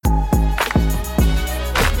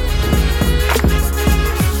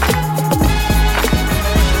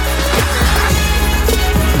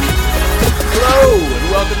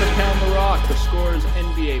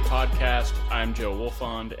I'm Joe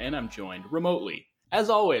Wolfond, and I'm joined remotely,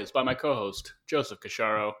 as always, by my co-host, Joseph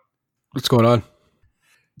Cacharo. What's going on?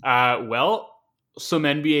 Some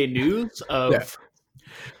NBA news of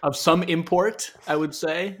some import, I would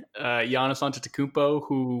say. Giannis Antetokounmpo,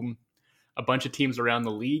 whom a bunch of teams around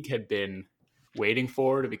the league had been waiting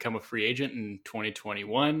for to become a free agent in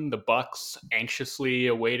 2021. The Bucks anxiously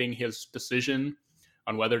awaiting his decision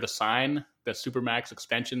on whether to sign the Supermax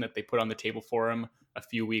extension that they put on the table for him a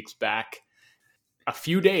few weeks back. A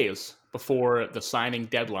few days before the signing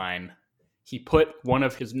deadline, he put one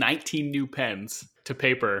of his 19 new pens to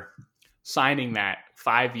paper, signing that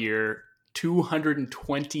 5-year,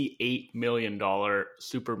 $228 million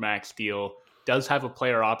Supermax deal. Does have a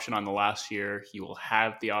player option on the last year. He will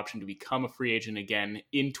have the option to become a free agent again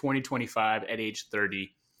in 2025 at age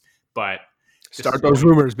 30. But start those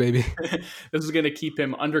rumors, baby. This is going to keep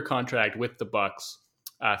him under contract with the Bucks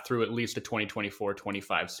through at least the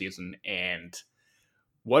 2024-25 season. And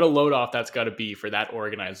what a load off that's got to be for that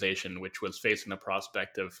organization, which was facing the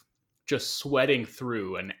prospect of just sweating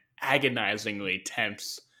through an agonizingly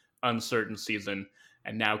tense, uncertain season,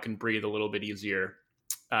 and now can breathe a little bit easier.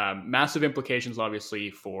 Massive implications,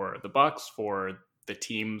 obviously, for the Bucks, for the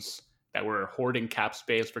teams that were hoarding cap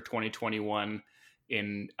space for 2021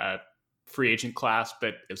 in a free agent class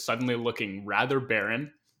that is suddenly looking rather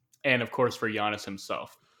barren, and of course for Giannis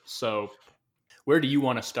himself. So where do you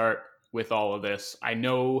want to start with all of this? I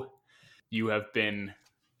know you have been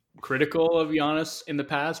critical of Giannis in the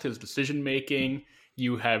past, his decision making.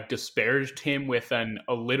 You have disparaged him with an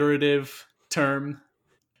alliterative term.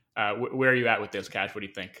 Where are you at with this, Cash? What do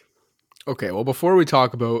you think? Okay, well, before we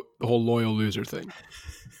talk about the whole loyal loser thing,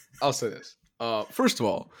 I'll say this. First of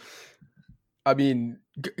all, I mean,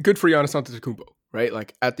 good for Giannis Antetokounmpo, right?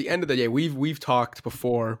 Like, at the end of the day, we've talked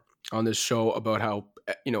before on this show about how,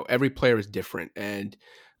 every player is different, and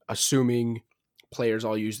assuming players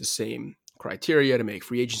all use the same criteria to make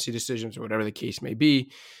free agency decisions or whatever the case may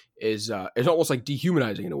be is almost like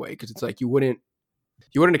dehumanizing in a way, because it's like you wouldn't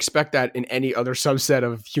expect that in any other subset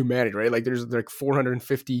of humanity, right? Like, there's like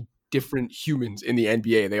 450 different humans in the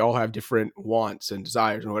NBA. They all have different wants and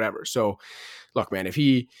desires and whatever. So look, man, if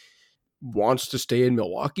he wants to stay in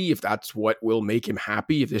Milwaukee, if that's what will make him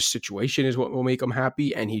happy, if this situation is what will make him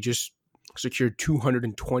happy, and he just secured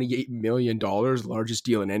 $228 million, largest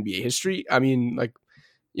deal in NBA history. I mean, like,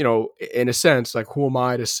 in a sense, like, who am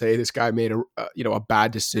I to say this guy made a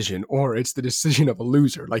bad decision, or it's the decision of a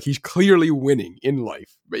loser? Like, he's clearly winning in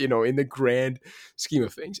life, but, in the grand scheme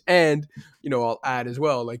of things. And, I'll add as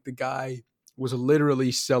well, like, the guy was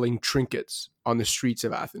literally selling trinkets on the streets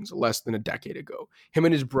of Athens less than a decade ago. Him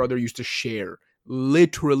and his brother used to share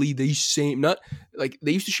literally the same,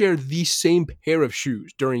 they used to share the same pair of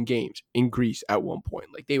shoes during games in Greece at one point.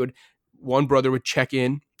 Like, one brother would check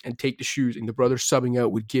in and take the shoes, and the brother subbing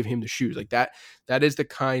out would give him the shoes. Like, that is the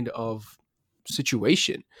kind of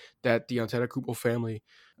situation that the Antetokounmpo family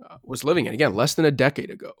was living in, again, less than a decade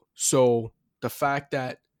ago. So the fact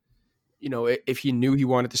that, if he knew he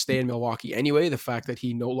wanted to stay in Milwaukee anyway, the fact that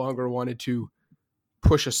he no longer wanted to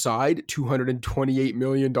push aside $228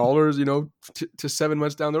 million, to 7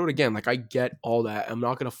 months down the road, again, like, I get all that. I'm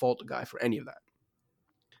not going to fault the guy for any of that.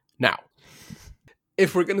 Now,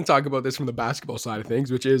 if we're going to talk about this from the basketball side of things,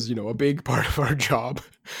 which is, a big part of our job,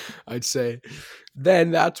 I'd say, then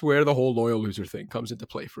that's where the whole loyal loser thing comes into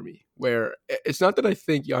play for me, where it's not that I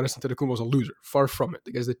think Giannis Antetokounmpo is a loser. Far from it.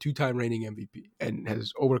 The guy's the 2-time reigning MVP and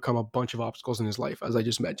has overcome a bunch of obstacles in his life, as I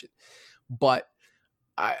just mentioned. But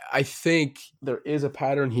I think there is a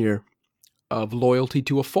pattern here of loyalty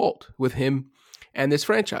to a fault with him and this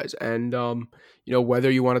franchise. And,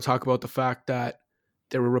 whether you want to talk about the fact that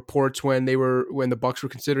there were reports when the Bucks were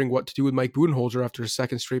considering what to do with Mike Budenholzer after a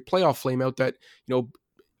second straight playoff flameout, that,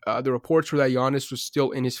 the reports were that Giannis was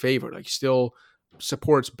still in his favor, like, still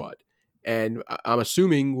supports Bud. And I'm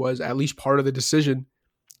assuming was at least part of the decision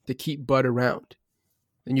to keep Bud around.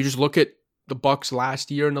 And you just look at the Bucks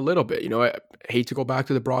last year in a little bit, I hate to go back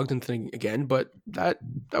to the Brogdon thing again, but that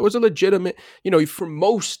was a legitimate, for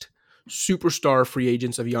most superstar free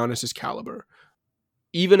agents of Giannis's caliber,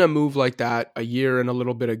 even a move like that a year and a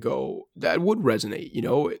little bit ago, that would resonate.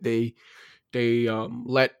 They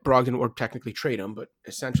let Brogdon, or technically trade him, but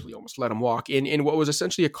essentially almost let him walk in what was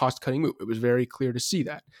essentially a cost-cutting move. It was very clear to see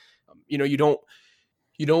that. You don't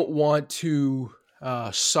want to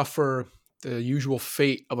suffer the usual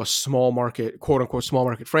fate of a small market, quote unquote, small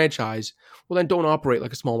market franchise. Well, then don't operate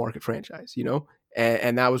like a small market franchise,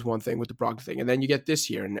 And that was one thing with the Brogdon thing. And then you get this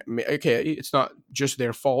year, and okay, it's not just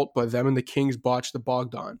their fault, but them and the Kings botched the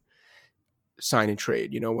Bogdan sign and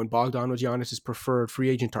trade, when Bogdan was Giannis's preferred free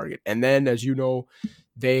agent target. And then, as you know,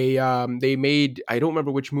 they made, I don't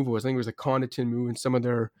remember which move it was. I think it was a Connaughton move, and some of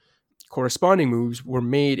their corresponding moves were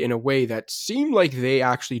made in a way that seemed like they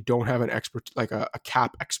actually don't have an expert, like a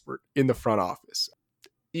cap expert in the front office.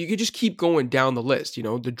 You could just keep going down the list,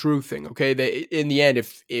 the Drew thing. Okay. In the end,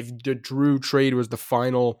 if the Drew trade was the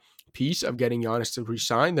final piece of getting Giannis to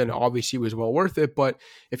resign, then obviously it was well worth it. But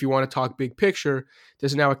if you want to talk big picture,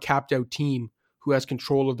 there's now a capped out team who has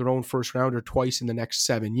control of their own first rounder twice in the next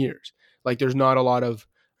 7 years. Like, there's not a lot of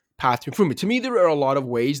path to improvement. To me, there are a lot of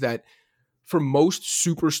ways that for most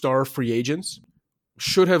superstar free agents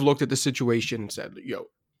should have looked at the situation and said,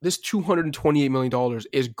 this $228 million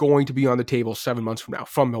is going to be on the table 7 months from now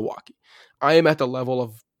from Milwaukee. I am at the level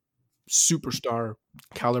of superstar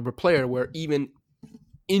caliber player where even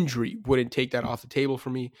injury wouldn't take that off the table for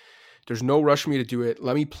me. There's no rush for me to do it.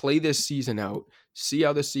 Let me play this season out, see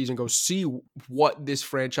how this season goes, see what this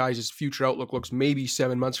franchise's future outlook looks maybe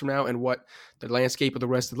 7 months from now and what the landscape of the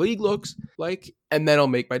rest of the league looks like. And then I'll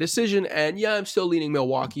make my decision. And yeah, I'm still leaning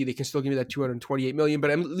Milwaukee. They can still give me that $228 million, but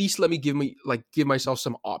at least let me give myself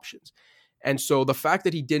some options. And so the fact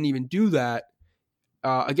that he didn't even do that,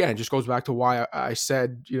 again, it just goes back to why I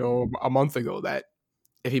said, a month ago that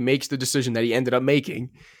if he makes the decision that he ended up making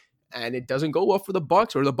and it doesn't go well for the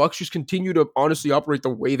Bucks, or the Bucks just continue to honestly operate the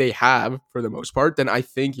way they have for the most part, then I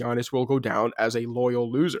think Giannis will go down as a loyal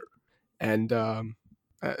loser. And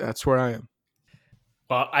that's where I am.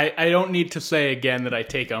 Well, I don't need to say again that I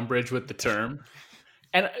take umbrage with the term.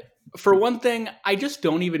 And for one thing, I just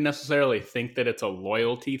don't even necessarily think that it's a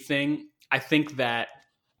loyalty thing. I think that,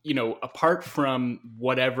 apart from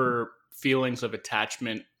whatever feelings of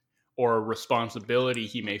attachment or responsibility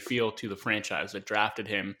he may feel to the franchise that drafted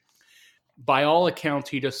him, by all accounts,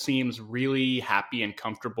 he just seems really happy and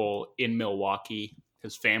comfortable in Milwaukee.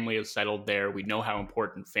 His family is settled there. We know how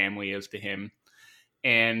important family is to him.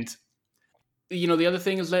 And, the other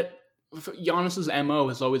thing is that Giannis's MO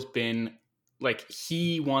has always been like,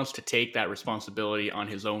 he wants to take that responsibility on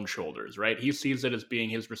his own shoulders, right? He sees it as being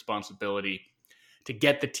his responsibility to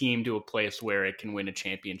get the team to a place where it can win a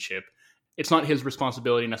championship. It's not his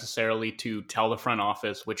responsibility necessarily to tell the front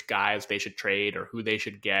office which guys they should trade or who they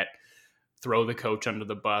should get, throw the coach under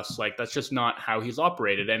the bus. Like, that's just not how he's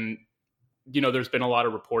operated. And, there's been a lot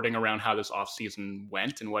of reporting around how this offseason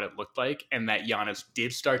went and what it looked like, and that Giannis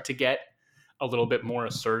did start to get a little bit more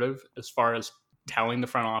assertive as far as telling the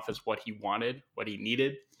front office what he wanted, what he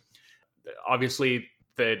needed. Obviously,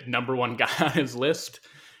 the number one guy on his list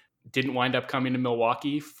didn't wind up coming to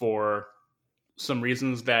Milwaukee for some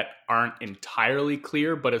reasons that aren't entirely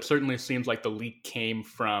clear, but it certainly seems like the leak came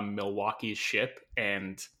from Milwaukee's ship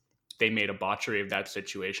and they made a botchery of that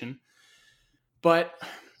situation. But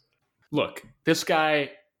look, this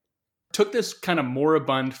guy took this kind of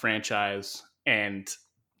moribund franchise and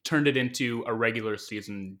turned it into a regular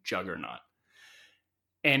season juggernaut.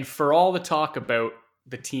 And for all the talk about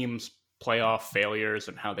the team's playoff failures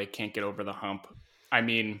and how they can't get over the hump, I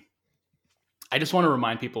mean, I just want to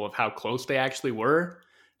remind people of how close they actually were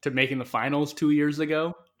to making the finals 2 years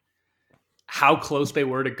ago, how close they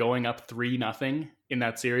were to going up 3-0 in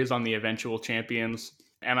that series on the eventual champions.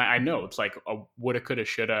 And I know it's like a woulda, coulda,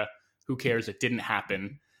 shoulda, who cares? It didn't happen.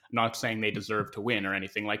 I'm not saying they deserve to win or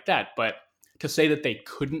anything like that, but to say that they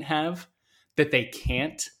couldn't have, that they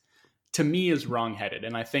can't, to me is wrongheaded.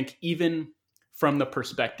 And I think even from the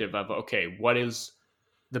perspective of, okay, what is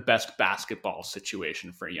the best basketball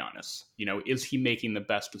situation for Giannis? Is he making the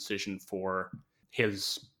best decision for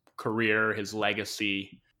his career, his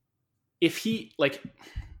legacy? If he,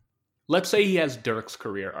 let's say he has Dirk's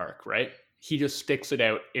career arc, right? He just sticks it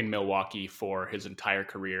out in Milwaukee for his entire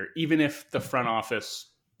career, even if the front office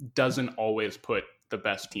doesn't always put the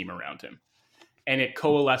best team around him. And it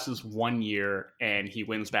coalesces 1 year and he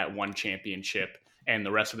wins that one championship. And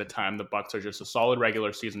the rest of the time, the Bucks are just a solid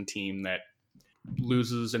regular season team that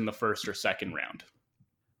loses in the first or second round.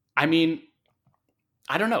 I mean,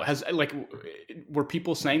 I don't know. Were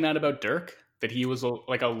people saying that about Dirk? That he was a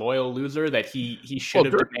loyal loser? That he should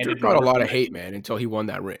have demanded? Dirk got a lot of hate, man, until he won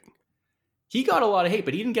that ring. He got a lot of hate,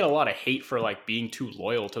 but he didn't get a lot of hate for being too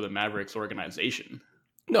loyal to the Mavericks organization.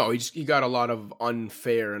 No, he got a lot of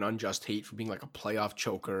unfair and unjust hate for being a playoff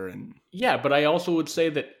choker. And yeah, but I also would say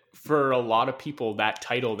that for a lot of people, that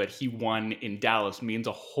title that he won in Dallas means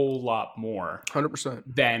a whole lot more 100%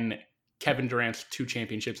 than Kevin Durant's 2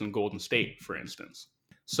 championships in Golden State, for instance.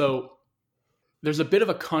 So there's a bit of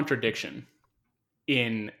a contradiction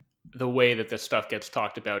in the way that this stuff gets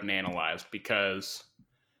talked about and analyzed, because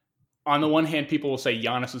on the one hand, people will say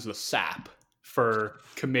Giannis is the sap for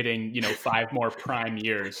committing, 5 more prime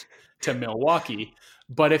years to Milwaukee.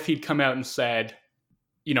 But if he'd come out and said,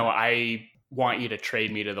 I want you to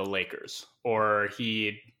trade me to the Lakers, or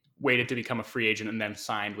he waited to become a free agent and then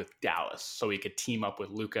signed with Dallas so he could team up with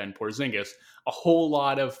Luka and Porzingis, a whole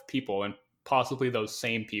lot of people, and possibly those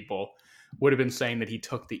same people, would have been saying that he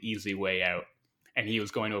took the easy way out and he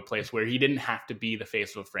was going to a place where he didn't have to be the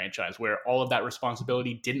face of a franchise, where all of that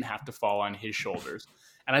responsibility didn't have to fall on his shoulders.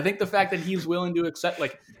 And I think the fact that he's willing to accept,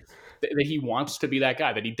 that he wants to be that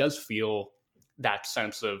guy, that he does feel that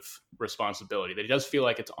sense of responsibility, that he does feel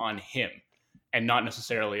like it's on him and not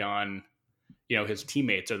necessarily on, his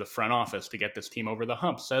teammates or the front office to get this team over the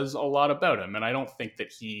hump, says a lot about him. And I don't think that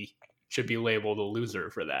he should be labeled a loser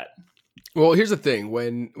for that. Well, here's the thing.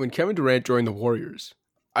 When Kevin Durant joined the Warriors,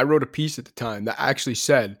 I wrote a piece at the time that actually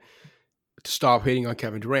said to stop hating on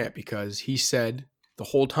Kevin Durant, because he said the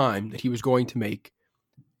whole time that he was going to make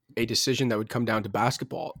a decision that would come down to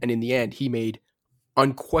basketball. And in the end, he made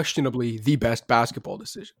unquestionably the best basketball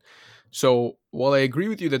decision. So while I agree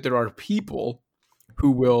with you that there are people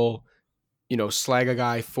who will, slag a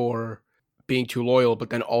guy for being too loyal, but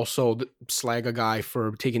then also slag a guy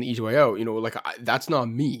for taking the easy way out, that's not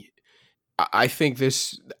me. I think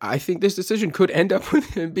this decision could end up with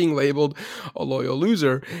him being labeled a loyal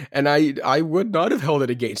loser, and I would not have held it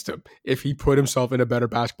against him if he put himself in a better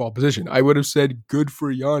basketball position. I would have said, good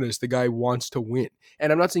for Giannis. The guy wants to win.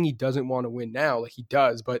 And I'm not saying he doesn't want to win now, like he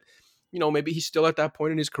does, but maybe he's still at that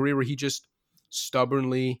point in his career where he just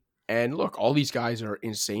stubbornly, and look, all these guys are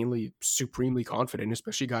insanely, supremely confident,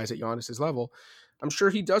 especially guys at Giannis's level. I'm sure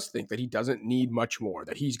he does think that he doesn't need much more,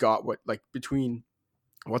 that he's got between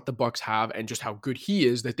what the Bucks have and just how good he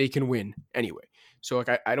is, that they can win anyway. So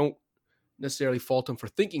I don't necessarily fault him for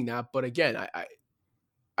thinking that, but again,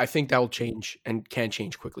 I think that will change and can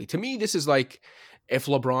change quickly. To me, this is like if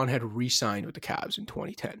LeBron had re-signed with the Cavs in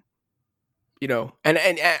 2010.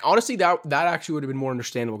 And honestly, that actually would have been more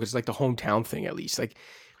understandable, because it's like the hometown thing, at least. Like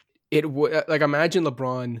it would, imagine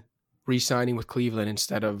LeBron re-signing with Cleveland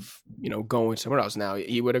instead of, going somewhere else. Now,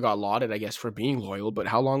 he would have got lauded, I guess, for being loyal, but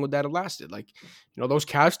how long would that have lasted? Those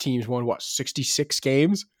Cavs teams won 66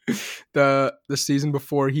 games the season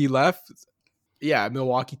before he left. Yeah,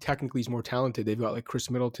 Milwaukee technically is more talented. They've got Chris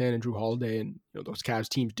Middleton and Drew Holiday, and those Cavs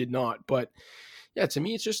teams did not. But yeah, to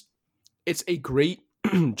me, it's a great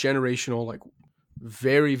generational,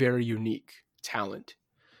 very, very unique talent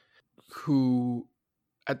who,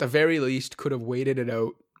 at the very least, could have waited it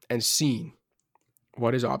out and seen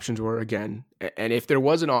what his options were again. And if there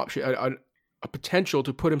was an option, a potential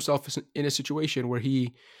to put himself in a situation where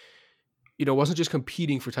he, wasn't just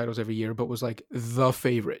competing for titles every year, but was the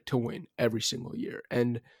favorite to win every single year.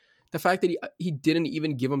 And the fact that he didn't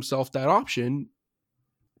even give himself that option,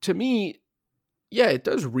 to me, yeah, it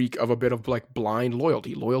does reek of a bit of blind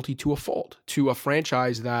loyalty to a fault, to a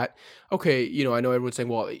franchise that, okay, I know everyone's saying,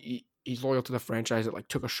 well, he's loyal to the franchise that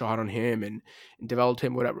took a shot on him and developed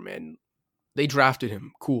him, whatever, man. They drafted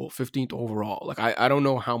him, cool, 15th overall. I don't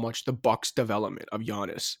know how much the Bucks' development of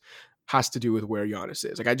Giannis has to do with where Giannis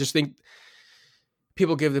is. I just think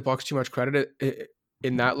people give the Bucks too much credit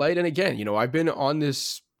in that light. And again, I've been on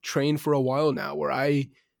this train for a while now, where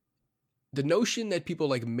the notion that people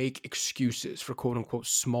make excuses for quote unquote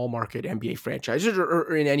small market NBA franchises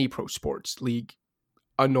or in any pro sports league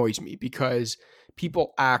annoys me, because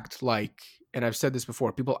people act like, and I've said this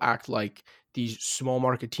before, people act like these small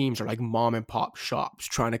market teams are mom and pop shops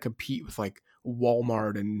trying to compete with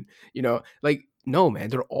Walmart and, no, man,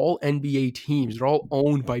 they're all NBA teams. They're all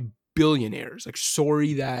owned by billionaires.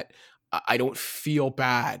 Sorry that I don't feel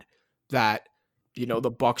bad that,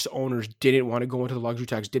 the Bucks owners didn't want to go into the luxury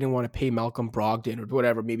tax, didn't want to pay Malcolm Brogdon or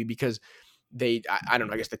whatever, maybe because I don't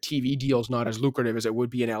know, I guess the TV deal is not as lucrative as it would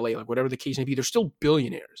be in LA, whatever the case may be, they're still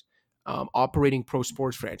billionaires operating pro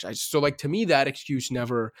sports franchises. So to me, that excuse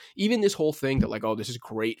never, even this whole thing that oh, this is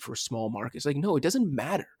great for small markets. No, it doesn't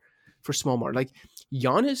matter for small market.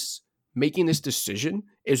 Giannis making this decision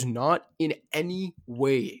is not in any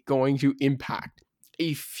way going to impact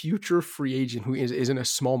a future free agent who is in a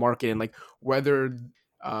small market and whether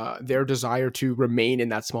their desire to remain in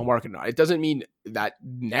that small market or not. It doesn't mean that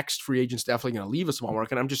next free agent's definitely going to leave a small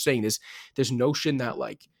market. I'm just saying this notion that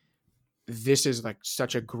this is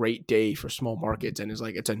such a great day for small markets and is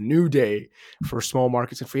it's a new day for small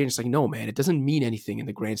markets and free agents. No, man, it doesn't mean anything in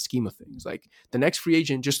the grand scheme of things. The next free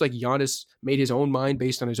agent, just like Giannis made his own mind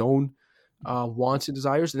based on his own wants and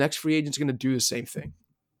desires, the next free agent's going to do the same thing.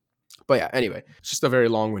 But yeah, anyway, it's just a very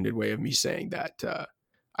long-winded way of me saying that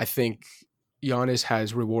I think Giannis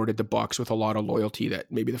has rewarded the Bucks with a lot of loyalty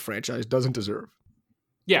that maybe the franchise doesn't deserve.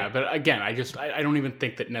 Yeah, but again, I don't even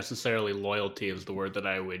think that necessarily loyalty is the word that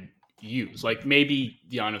I would use. Like maybe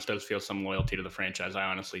Giannis does feel some loyalty to the franchise. I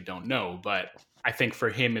honestly don't know, but I think for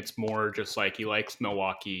him it's more just like he likes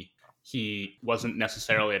Milwaukee. He wasn't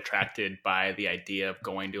necessarily attracted by the idea of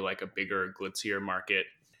going to like a bigger, glitzier market.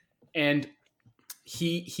 And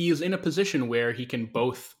he is in a position where he can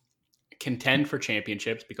both contend for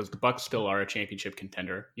championships because the Bucks still are a championship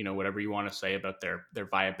contender. You know, whatever you want to say about their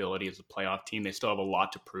viability as a playoff team, they still have a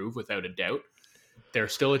lot to prove without a doubt. They're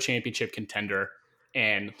still a championship contender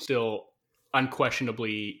and still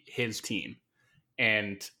unquestionably his team.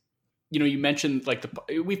 And you know, you mentioned like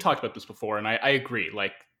we've talked about this before, and I agree.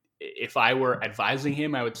 Like if I were advising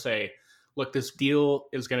him, I would say, look, this deal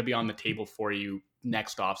is going to be on the table for you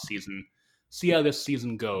next off season. See how this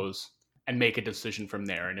season goes and make a decision from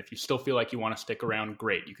there. And if you still feel like you want to stick around,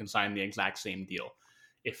 great. You can sign the exact same deal.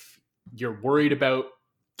 If you're worried about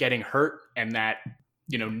getting hurt and that,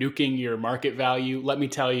 you know, nuking your market value, let me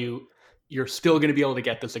tell you, you're still going to be able to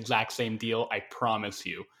get this exact same deal. I promise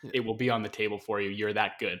you. It will be on the table for you. You're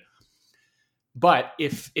that good. But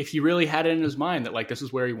if he really had it in his mind that like this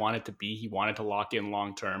is where he wanted to be, he wanted to lock in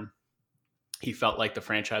long term. He felt like the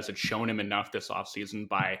franchise had shown him enough this offseason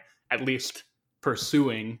by at least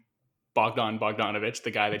pursuing Bogdan Bogdanovic,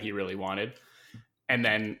 the guy that he really wanted, and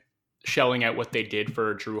then shelling out what they did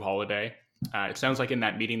for Drew Holiday. It sounds like in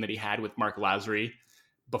that meeting that he had with Mark Lasry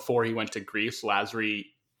before he went to Greece, Lasry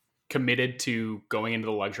committed to going into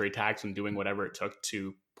the luxury tax and doing whatever it took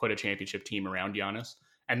to put a championship team around Giannis.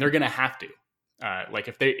 And they're going to have to. Like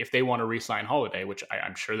if they want to re-sign Holiday, which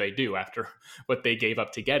I'm sure they do after what they gave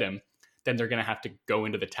up to get him, then they're going to have to go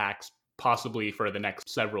into the tax possibly for the next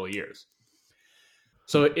several years.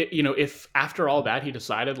 So, if after all that he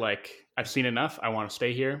decided, like, I've seen enough, I want to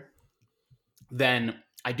stay here, then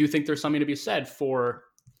I do think there's something to be said for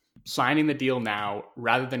signing the deal now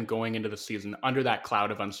rather than going into the season under that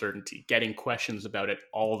cloud of uncertainty, getting questions about it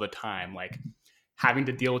all the time, like having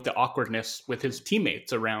to deal with the awkwardness with his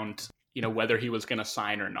teammates around, you know, whether he was going to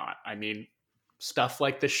sign or not. I mean, stuff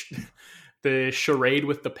like the charade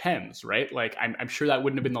with the pens, right? Like I'm sure that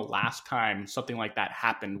wouldn't have been the last time something like that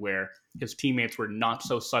happened where his teammates were not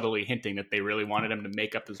so subtly hinting that they really wanted him to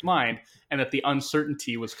make up his mind and that the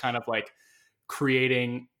uncertainty was kind of like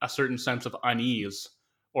creating a certain sense of unease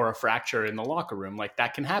or a fracture in the locker room. Like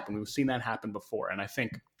that can happen. We've seen that happen before. And I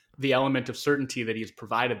think the element of certainty that he's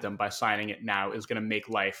provided them by signing it now is going to make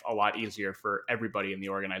life a lot easier for everybody in the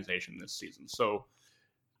organization this season. So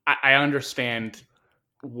I understand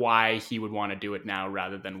why he would want to do it now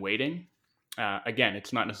rather than waiting. Again,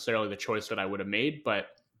 it's not necessarily the choice that I would have made, but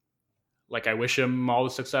like I wish him all the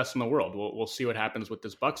success in the world. We'll see what happens with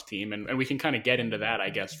this Bucks team, and we can kind of get into that, I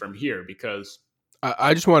guess, from here because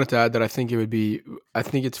I just wanted to add that I think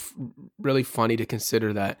it's really funny to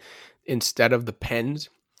consider that instead of the pens,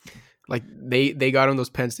 like they got on those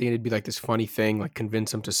pens thinking it'd be like this funny thing, like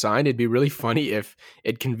convince them to sign. It'd be really funny if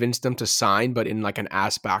it convinced them to sign, but in like an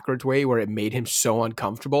ass backwards way where it made him so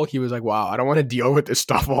uncomfortable. He was like, wow, I don't want to deal with this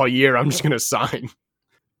stuff all year. I'm just going to sign.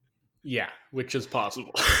 Yeah, which is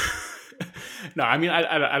possible. No, I mean,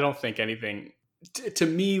 I don't think anything to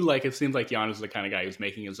me, like it seems like Giannis is the kind of guy who's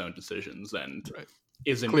making his own decisions and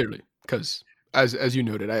isn't clearly because as you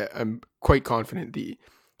noted, I'm quite confident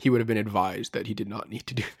he would have been advised that he did not need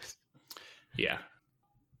to do this. Yeah.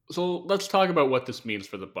 So let's talk about what this means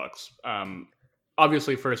for the Bucks.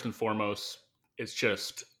 Obviously, first and foremost, it's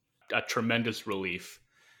just a tremendous relief,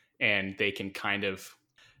 and they can kind of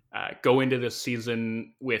go into this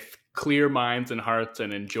season with clear minds and hearts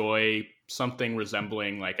and enjoy something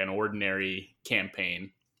resembling like an ordinary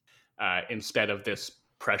campaign instead of this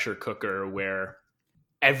pressure cooker where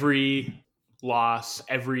every loss,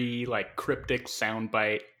 every like cryptic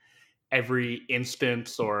soundbite, every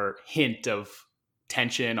instance or hint of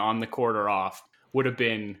tension on the court or off would have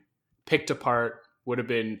been picked apart, would have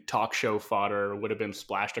been talk show fodder, would have been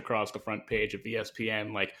splashed across the front page of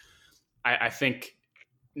ESPN. Like, I think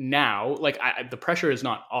now, like, the pressure is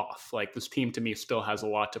not off. Like, this team to me still has a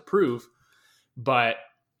lot to prove, but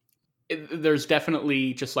there's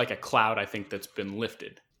definitely just like a cloud, I think, that's been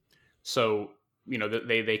lifted. So, you know,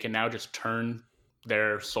 they can now just turn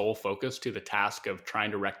their sole focus to the task of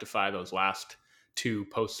trying to rectify those last two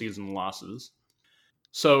postseason losses.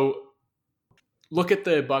 So look at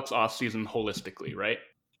the Bucks offseason holistically, right?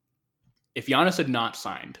 If Giannis had not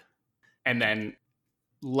signed and then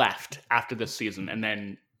left after this season and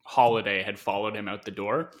then Holiday had followed him out the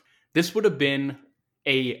door, this would have been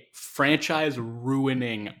a franchise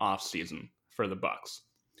ruining offseason for the Bucks.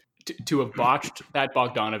 To have botched that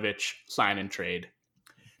Bogdanovic sign and trade,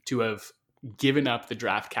 to have given up the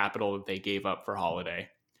draft capital that they gave up for Holiday,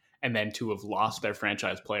 and then to have lost their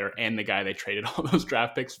franchise player and the guy they traded all those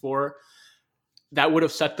draft picks for, that would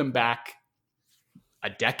have set them back a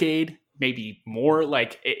decade, maybe more.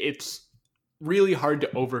 Like, it's really hard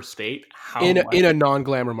to overstate how in a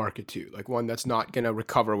non-glamour market too, like one that's not going to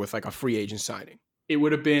recover with like a free agent signing. It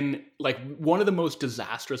would have been like one of the most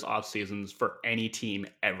disastrous off seasons for any team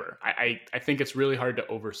ever. I think it's really hard to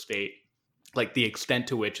overstate like the extent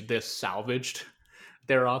to which this salvaged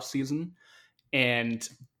their off season. And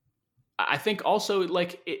I think also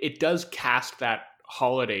like it does cast that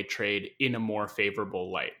Holiday trade in a more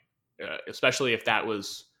favorable light, especially if that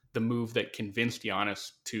was the move that convinced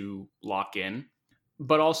Giannis to lock in.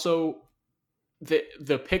 But also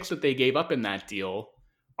the picks that they gave up in that deal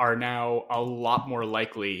are now a lot more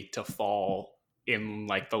likely to fall in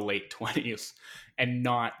like the late 20s and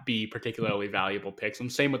not be particularly valuable picks.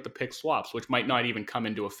 And same with the pick swaps, which might not even come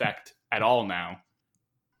into effect at all now.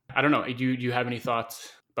 I don't know. Do you have any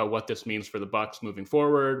thoughts about what this means for the Bucks moving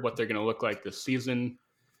forward, what they're going to look like this season,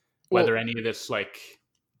 whether any of this like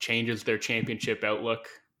changes their championship outlook?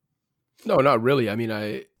 No, not really. I mean,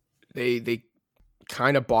 they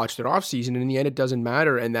kind of botched their offseason, and in the end it doesn't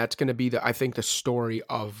matter, and that's going to be I think the story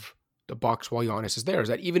of the Bucks while Giannis is there, is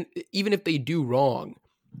that even if they do wrong,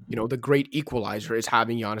 you know, the great equalizer is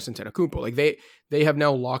having Giannis Antetokounmpo. Like they have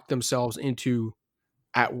now locked themselves into,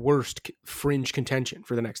 at worst, fringe contention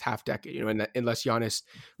for the next half decade, you know, and unless Giannis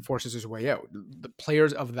forces his way out. The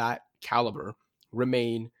players of that caliber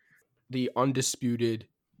remain the undisputed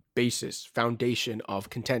foundation of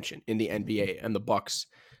contention in the NBA, and the Bucks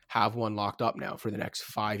have one locked up now for the next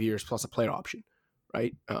 5 years plus a player option,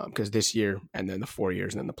 right? Because this year and then the 4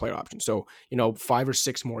 years and then the player option. So, you know, 5 or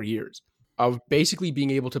 6 more years of basically being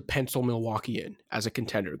able to pencil Milwaukee in as a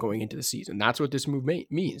contender going into the season. That's what this move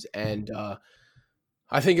means. And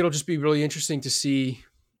I think it'll just be really interesting to see,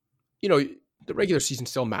 you know, the regular season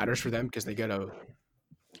still matters for them because they got to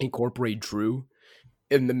incorporate Drew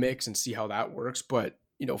in the mix and see how that works. But,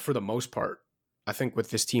 you know, for the most part, I think with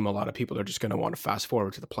this team, a lot of people are just going to want to fast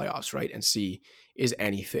forward to the playoffs, right? And see, is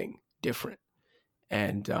anything different?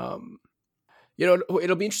 And, you know,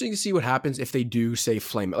 it'll be interesting to see what happens if they do say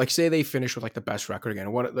flame it. Like, say they finish with like the best record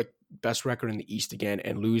again, like best record in the East again,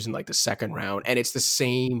 and lose in like the second round. And it's the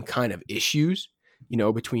same kind of issues, you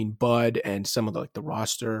know, between Bud and some of the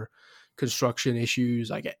roster construction issues.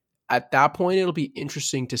 Like at that point, it'll be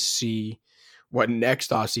interesting to see what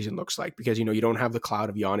next offseason looks like, because, you know, you don't have the cloud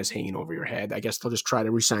of Giannis hanging over your head. I guess they'll just try to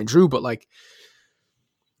re-sign Drew, but like,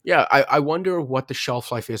 yeah, I wonder what the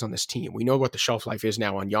shelf life is on this team. We know what the shelf life is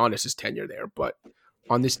now on Giannis's tenure there, but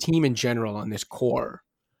on this team in general, on this core,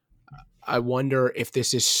 I wonder if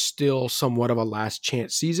this is still somewhat of a last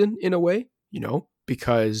chance season in a way, you know,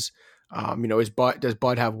 because, you know, does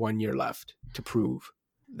Bud have 1 year left to prove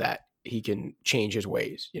that he can change his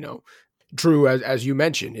ways? You know, Drew, as you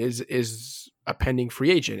mentioned, is a pending free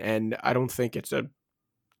agent, and I don't think it's a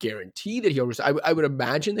guarantee that he'll resign. I would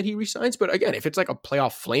imagine that he resigns, but again, if it's like a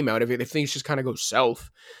playoff flameout, if things just kind of go south,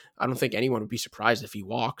 I don't think anyone would be surprised if he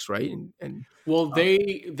walks, right? And well,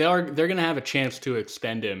 they're going to have a chance to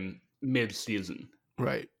extend him mid-season,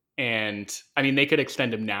 right? And I mean, they could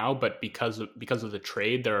extend him now, but because of the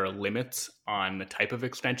trade, there are limits on the type of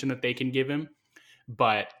extension that they can give him.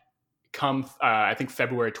 But come, I think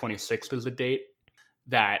February 26th is the date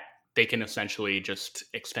that they can essentially just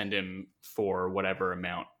extend him for whatever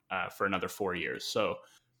amount for another 4 years. So,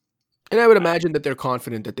 and I would imagine that they're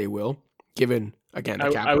confident that they will, given again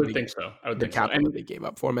the capital. I would think so. Capital they gave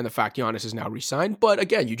up for him, and the fact Giannis is now re-signed. But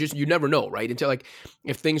again, you never know, right? Until like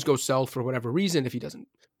if things go south for whatever reason, if he doesn't,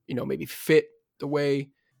 you know, maybe fit the way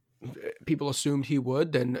people assumed he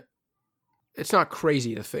would, then it's not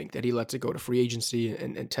crazy to think that he lets it go to free agency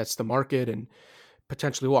and tests the market and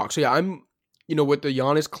potentially walk. So yeah, I'm. You know, with the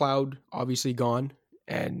Giannis cloud obviously gone,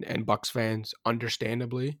 and Bucks fans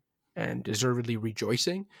understandably and deservedly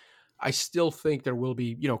rejoicing, I still think there will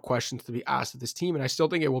be, you know, questions to be asked of this team, and I still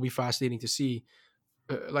think it will be fascinating to see,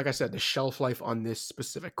 like I said, the shelf life on this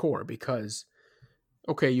specific core, because,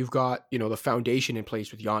 okay, you've got, you know, the foundation in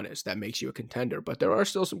place with Giannis that makes you a contender, but there are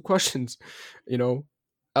still some questions, you know,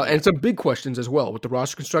 and some big questions as well with the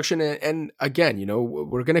roster construction, and again, you know,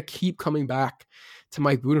 we're going to keep coming back to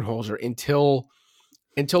Mike Budenholzer until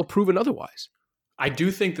proven otherwise. I do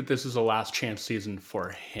think that this is a last chance season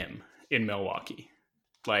for him in Milwaukee.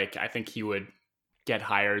 Like, I think he would get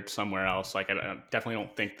hired somewhere else. Like, I definitely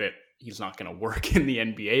don't think that he's not going to work in the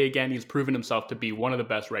NBA again. He's proven himself to be one of the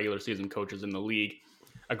best regular season coaches in the league,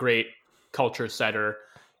 a great culture setter,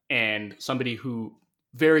 and somebody who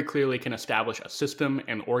very clearly can establish a system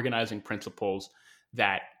and organizing principles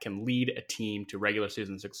that can lead a team to regular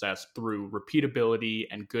season success through repeatability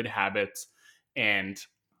and good habits and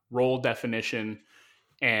role definition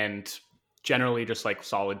and generally just like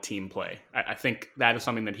solid team play. I think that is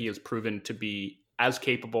something that he has proven to be as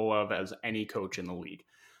capable of as any coach in the league.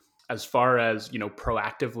 As far as,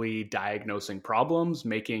 proactively diagnosing problems,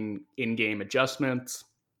 making in-game adjustments,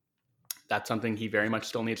 that's something he very much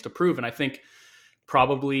still needs to prove. And I think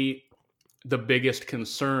probably the biggest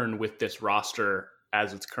concern with this roster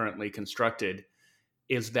as it's currently constructed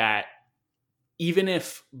is that even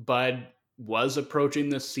if Bud was approaching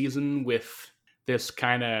this season with this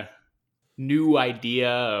kind of new idea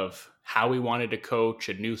of how he wanted to coach,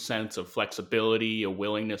 a new sense of flexibility, a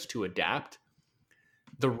willingness to adapt,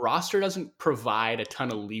 the roster doesn't provide a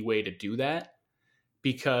ton of leeway to do that,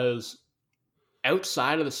 because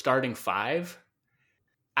outside of the starting five,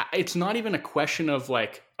 it's not even a question of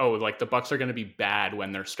the Bucks are going to be bad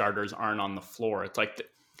when their starters aren't on the floor. It's like,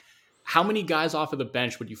 how many guys off of the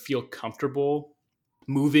bench would you feel comfortable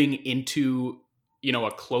moving into,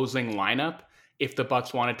 a closing lineup if the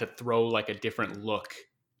Bucks wanted to throw like a different look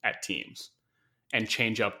at teams and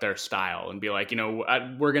change up their style and be like,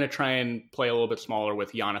 we're going to try and play a little bit smaller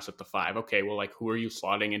with Giannis at the 5. Okay, well, who are you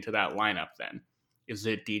slotting into that lineup then? Is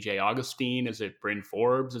it DJ Augustine? Is it Bryn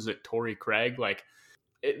Forbes? Is it Torrey Craig?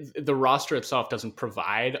 The roster itself doesn't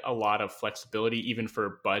provide a lot of flexibility even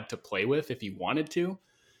for Bud to play with if he wanted to.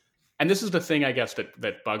 And this is the thing, I guess,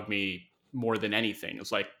 that bugged me more than anything.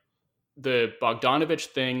 Is the Bogdanović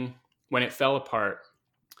thing, when it fell apart,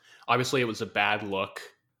 obviously it was a bad look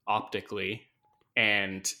optically,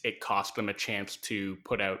 and it cost them a chance to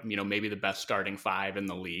put out, maybe the best starting 5 in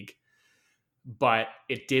the league. But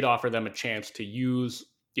it did offer them a chance to use,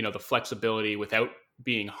 the flexibility without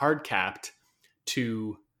being hard capped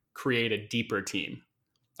to create a deeper team.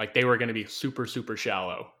 They were going to be super, super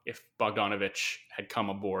shallow. If Bogdanović had come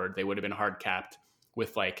aboard, they would have been hard capped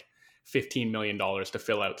with $15 million to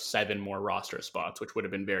fill out 7 more roster spots, which would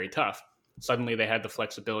have been very tough. Suddenly they had the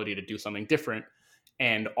flexibility to do something different,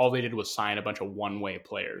 and all they did was sign a bunch of one-way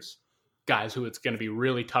players, guys who it's going to be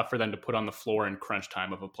really tough for them to put on the floor in crunch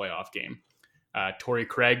time of a playoff game. Torrey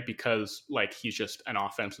Craig, because he's just an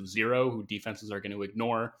offensive zero who defenses are going to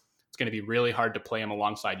ignore. It's going to be really hard to play him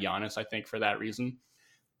alongside Giannis, I think, for that reason.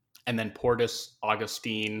 And then Portis,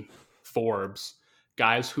 Augustine, Forbes,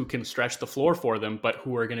 guys who can stretch the floor for them, but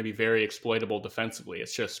who are going to be very exploitable defensively.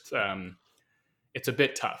 It's just, it's a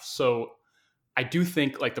bit tough. So I do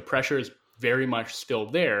think the pressure is very much still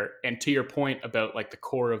there. And to your point about the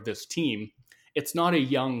core of this team, it's not a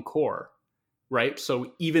young core, right?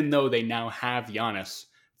 So even though they now have Giannis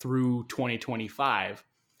through 2025,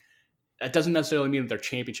 that doesn't necessarily mean that their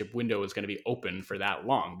championship window is going to be open for that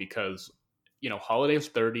long, because Holiday's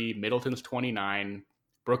 30, Middleton's 29,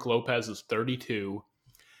 Brook Lopez is 32.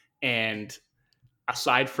 And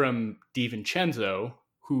aside from DiVincenzo,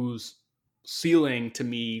 whose ceiling to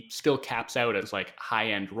me still caps out as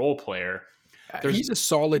high-end role player. He's a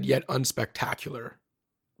solid yet unspectacular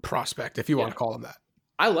prospect, if you want to call him that.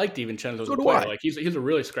 I like DiVincenzo as a player. He's a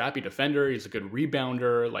really scrappy defender. He's a good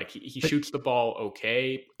rebounder. He shoots the ball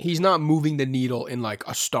okay. He's not moving the needle in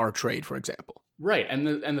a star trade, for example. Right. And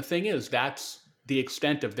the thing is, that's the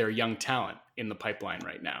extent of their young talent in the pipeline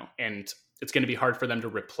right now. And it's going to be hard for them to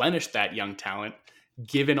replenish that young talent,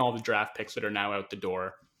 given all the draft picks that are now out the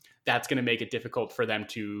door. That's going to make it difficult for them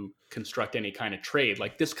to construct any kind of trade.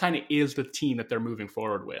 This kind of is the team that they're moving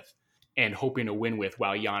forward with and hoping to win with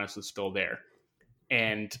while Giannis is still there.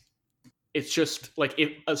 And it's just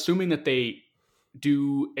assuming that they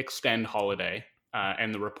do extend Holiday,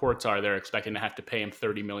 and the reports are they're expecting to have to pay him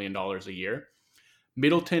 $30 million a year.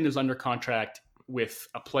 Middleton is under contract with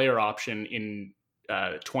a player option in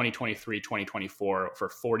 2023-2024 for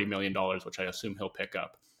 $40 million, which I assume he'll pick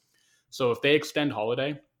up. So if they extend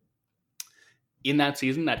Holiday in that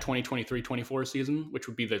season, that 2023-24 season, which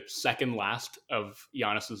would be the second last of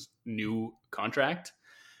Giannis's new contract,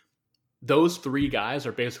 those 3 guys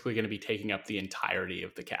are basically going to be taking up the entirety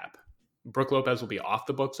of the cap. Brook Lopez will be off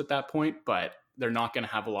the books at that point, but they're not going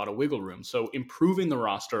to have a lot of wiggle room. So improving the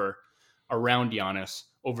roster around Giannis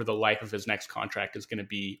over the life of his next contract is going to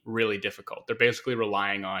be really difficult. They're basically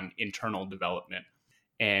relying on internal development.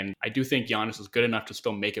 And I do think Giannis is good enough to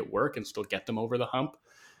still make it work and still get them over the hump.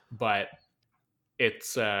 But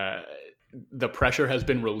it's the pressure has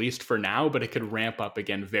been released for now, but it could ramp up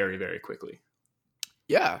again very, very quickly.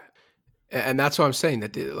 Yeah. And that's what I'm saying,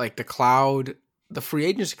 that the free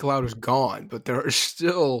agency cloud is gone, but there are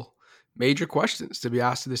still major questions to be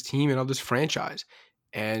asked of this team and of this franchise.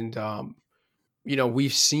 And,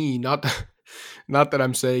 we've seen, not Not that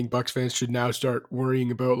I'm saying Bucks fans should now start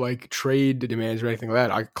worrying about like trade demands or anything like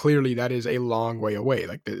that. Clearly that is a long way away.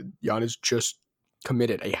 Like Giannis just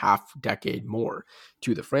committed a half decade more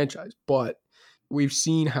to the franchise, but we've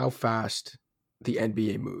seen how fast the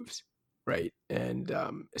NBA moves, right? And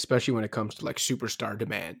especially when it comes to like superstar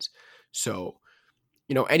demands. So,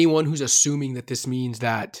 anyone who's assuming that this means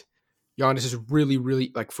that Giannis is really,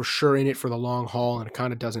 really like for sure in it for the long haul and it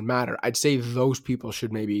kind of doesn't matter, I'd say those people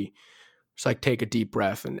should maybe just like take a deep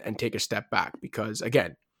breath and take a step back, because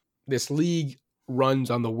again, this league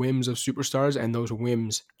runs on the whims of superstars and those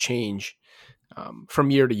whims change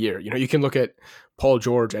from year to year. You can look at Paul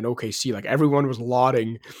George and OKC, like everyone was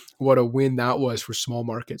lauding what a win that was for small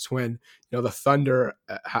markets when, the Thunder,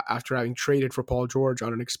 after having traded for Paul George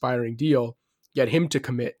on an expiring deal, get him to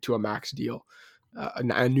commit to a max deal,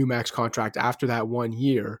 a new max contract after that 1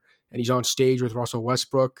 year. And he's on stage with Russell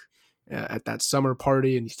Westbrook at that summer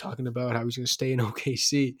party, and he's talking about how he's going to stay in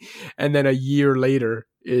OKC. And then a year later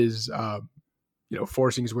is,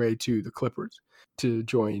 forcing his way to the Clippers to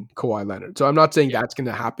join Kawhi Leonard. So I'm not saying that's going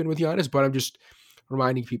to happen with Giannis, but I'm just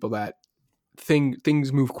reminding people that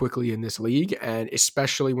things move quickly in this league, and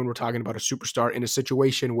especially when we're talking about a superstar in a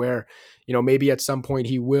situation where, maybe at some point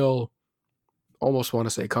he will, almost want to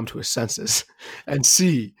say, come to his senses and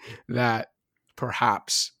see that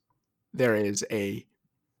perhaps there is a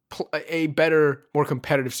better, more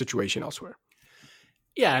competitive situation elsewhere.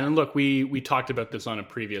 Yeah, and look, we talked about this on a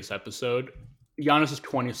previous episode. Giannis is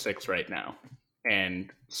 26 right now and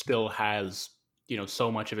still has,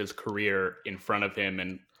 so much of his career in front of him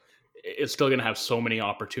and is still going to have so many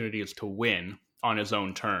opportunities to win on his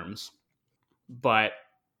own terms. But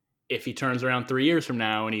if he turns around 3 years from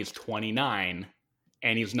now and he's 29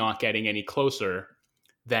 and he's not getting any closer,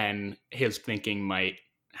 then his thinking might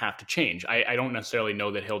have to change. I don't necessarily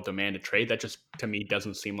know that he'll demand a trade. That just, to me,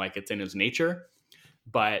 doesn't seem like it's in his nature.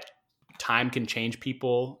 But time can change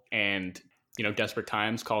people, and desperate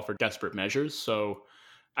times call for desperate measures. So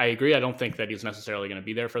I agree. I don't think that he's necessarily going to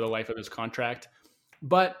be there for the life of his contract.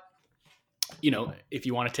 But, if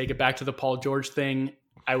you want to take it back to the Paul George thing,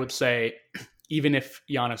 I would say even if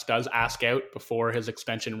Giannis does ask out before his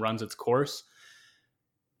extension runs its course,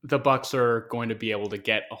 the Bucks are going to be able to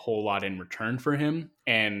get a whole lot in return for him.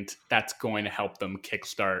 And that's going to help them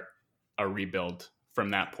kickstart a rebuild from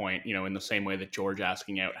that point, in the same way that George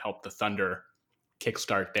asking out helped the Thunder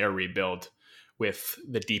kickstart their rebuild with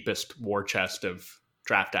the deepest war chest of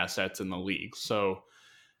draft assets in the league. So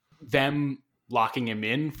them locking him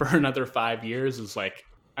in for another 5 years is like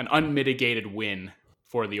an unmitigated win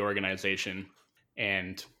for the organization.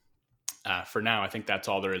 And for now, I think that's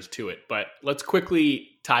all there is to it. But let's quickly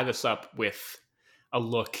tie this up with a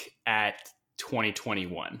look at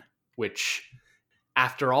 2021, which,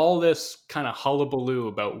 after all this kind of hullabaloo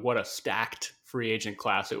about what a stacked free agent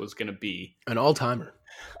class it was going to be, an all-timer,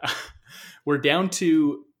 we're down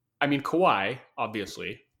to, Kawhi,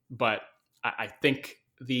 obviously, but I think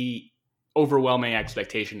the overwhelming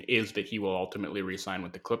expectation is that he will ultimately re-sign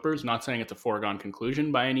with the Clippers. Not saying it's a foregone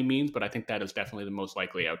conclusion by any means, but I think that is definitely the most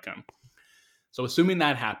likely outcome. So assuming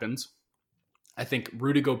that happens, I think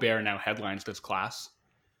Rudy Gobert now headlines this class.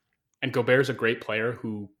 And Gobert is a great player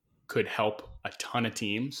who could help a ton of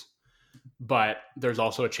teams, but there's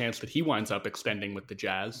also a chance that he winds up extending with the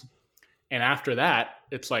Jazz. And after that,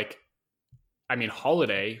 it's like,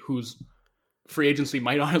 Holiday, whose free agency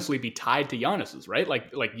might honestly be tied to Giannis's, right?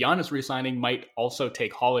 Like Giannis re-signing might also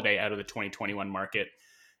take Holiday out of the 2021 market.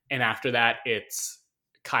 And after that, it's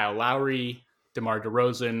Kyle Lowry, DeMar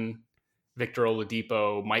DeRozan, Victor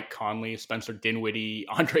Oladipo, Mike Conley, Spencer Dinwiddie,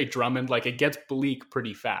 Andre Drummond. Like, it gets bleak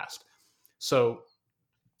pretty fast. So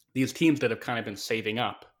these teams that have kind of been saving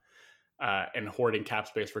up and hoarding cap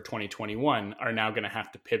space for 2021 are now going to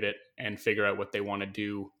have to pivot and figure out what they want to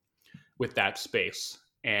do with that space.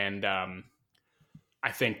 And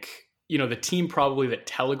I think, the team probably that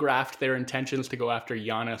telegraphed their intentions to go after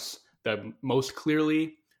Giannis the most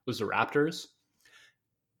clearly was the Raptors.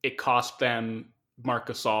 It cost them Marc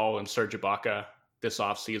Gasol and Serge Ibaka this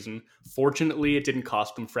offseason. Fortunately, it didn't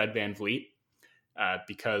cost them Fred VanVleet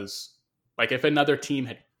because, if another team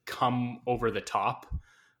had come over the top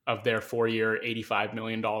of their 4-year, $85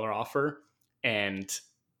 million offer and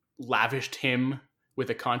lavished him with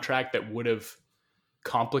a contract that would have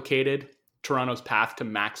complicated Toronto's path to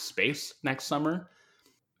max space next summer,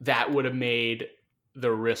 that would have made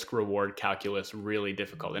the risk reward calculus really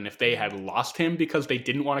difficult. And if they had lost him because they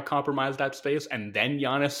didn't want to compromise that space and then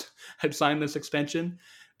Giannis had signed this extension,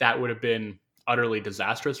 that would have been utterly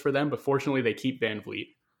disastrous for them. But fortunately, they keep VanVleet.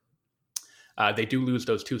 They do lose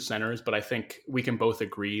those two centers, but I think we can both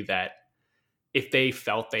agree that if they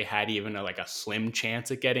felt they had even a slim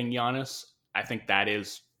chance at getting Giannis, I think that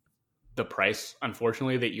is the price,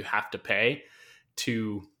 unfortunately, that you have to pay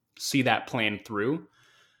to see that plan through.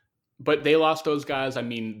 But they lost those guys. I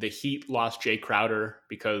mean, the Heat lost Jay Crowder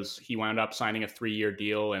because he wound up signing a 3-year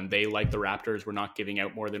deal, and they, like the Raptors, were not giving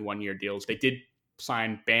out more than 1-year deals. They did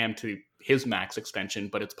sign Bam to his max extension,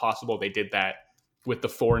 but it's possible they did that with the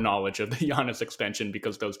foreknowledge of the Giannis extension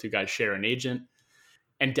because those two guys share an agent.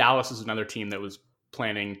 And Dallas is another team that was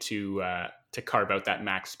planning to carve out that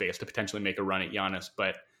max space to potentially make a run at Giannis,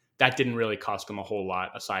 but that didn't really cost them a whole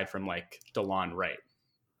lot aside from DeLon Wright.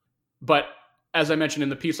 But as I mentioned in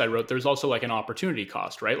the piece I wrote, there's also an opportunity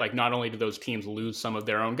cost, right? Not only did those teams lose some of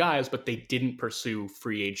their own guys, but they didn't pursue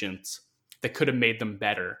free agents that could have made them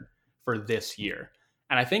better for this year.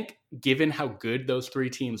 And I think given how good those three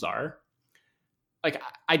teams are,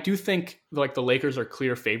 I do think the Lakers are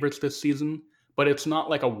clear favorites this season, but it's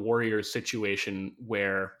not a Warriors situation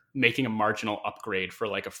where making a marginal upgrade for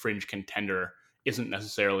a fringe contender isn't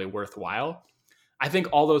necessarily worthwhile. I think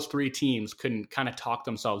all those three teams can kind of talk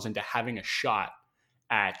themselves into having a shot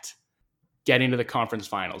at getting to the conference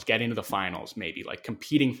finals, getting to the finals, maybe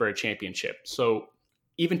competing for a championship. So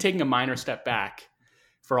even taking a minor step back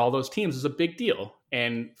for all those teams is a big deal.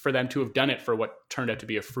 And for them to have done it for what turned out to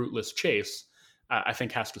be a fruitless chase, I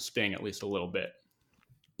think has to sting at least a little bit.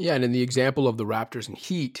 Yeah, and in the example of the Raptors and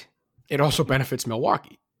Heat, it also benefits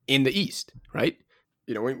Milwaukee in the East, right?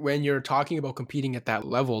 When you're talking about competing at that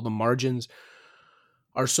level, the margins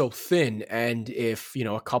are so thin. And if,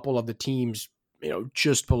 a couple of the teams,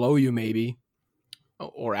 just below you maybe,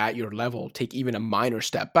 or at your level, take even a minor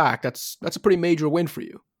step back, that's a pretty major win for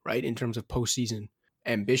you, right? In terms of postseason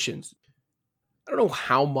ambitions. I don't know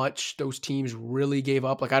how much those teams really gave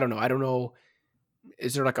up. I don't know.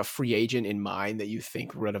 Is there a free agent in mind that you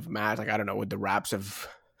think would have matched? I don't know, would the Raps have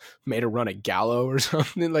made a run at Gallo or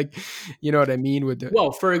something? You know what I mean?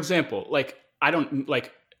 Well, for example,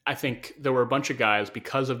 I think there were a bunch of guys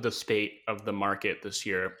because of the state of the market this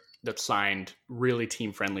year that signed really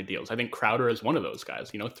team-friendly deals. I think Crowder is one of those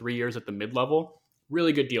guys, 3 years at the mid-level,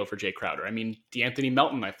 really good deal for Jay Crowder. I mean, DeAnthony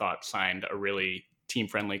Melton, I thought, signed a really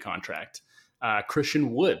team-friendly contract.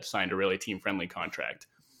 Christian Wood signed a really team-friendly contract.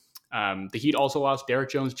 The Heat also lost Derek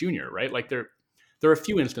Jones Jr., right? There are a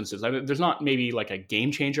few instances. There's not maybe a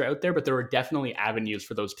game changer out there, but there were definitely avenues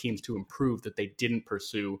for those teams to improve that they didn't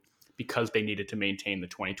pursue because they needed to maintain the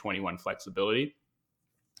 2021 flexibility.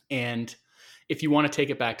 And if you want to take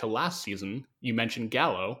it back to last season, you mentioned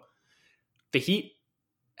Gallo. The Heat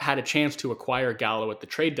had a chance to acquire Gallo at the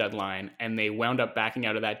trade deadline, and they wound up backing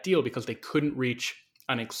out of that deal because they couldn't reach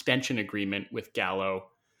an extension agreement with Gallo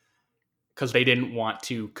because they didn't want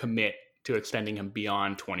to commit to extending him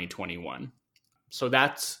beyond 2021. So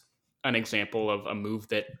that's an example of a move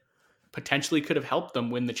that potentially could have helped them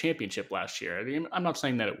win the championship last year. I mean, I'm not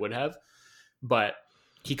saying that it would have, but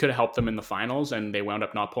he could have helped them in the finals, and they wound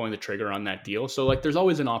up not pulling the trigger on that deal. So there's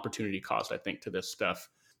always an opportunity cost, I think, to this stuff.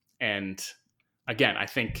 And again, I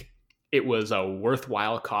think it was a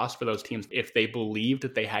worthwhile cost for those teams if they believed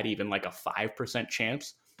that they had even a 5%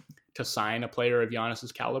 chance to sign a player of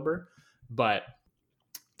Giannis's caliber. But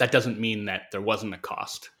that doesn't mean that there wasn't a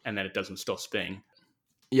cost and that it doesn't still sting.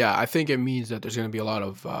 Yeah, I think it means that there's going to be a lot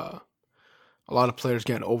of players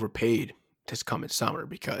getting overpaid this coming summer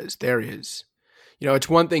because there is, it's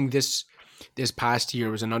one thing this past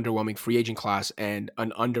year was an underwhelming free agent class and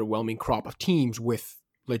an underwhelming crop of teams with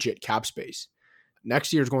legit cap space.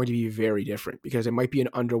 Next year is going to be very different because it might be an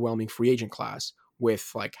underwhelming free agent class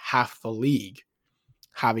with half the league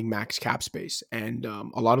having max cap space. And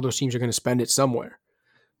a lot of those teams are going to spend it somewhere.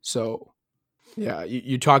 So, yeah,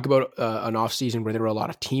 you talk about an offseason where there were a lot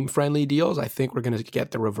of team-friendly deals. I think we're going to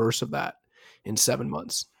get the reverse of that in 7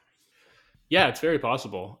 months. Yeah, it's very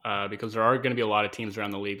possible because there are going to be a lot of teams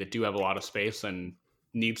around the league that do have a lot of space and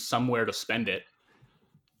need somewhere to spend it.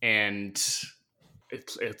 And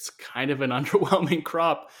it's kind of an underwhelming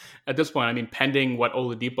crop at this point. I mean, pending what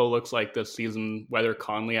Oladipo looks like this season, whether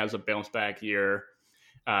Conley has a bounce-back year,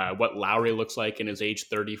 what Lowry looks like in his age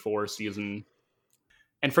 34 season.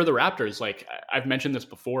 And for the Raptors, I've mentioned this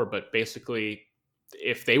before, but basically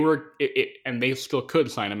if they were, and they still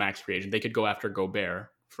could sign a max free agent, they could go after Gobert,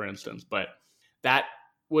 for instance, but that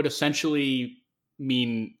would essentially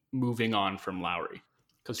mean moving on from Lowry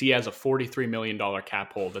because he has a $43 million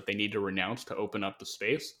cap hold that they need to renounce to open up the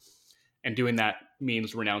space. And doing that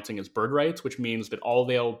means renouncing his bird rights, which means that all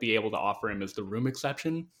they'll be able to offer him is the room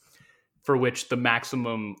exception, for which the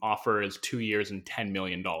maximum offer is 2 years and $10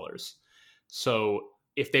 million. So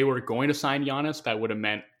if they were going to sign Giannis, that would have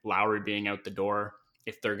meant Lowry being out the door.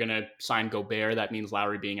 If they're going to sign Gobert, that means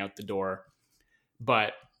Lowry being out the door.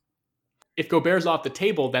 But if Gobert's off the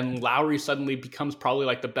table, then Lowry suddenly becomes probably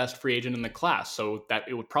like the best free agent in the class. So that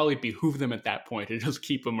it would probably behoove them at that point to just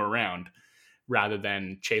keep him around rather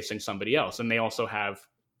than chasing somebody else. And they also have,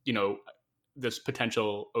 this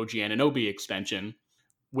potential OG Anunoby extension,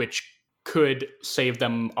 which could save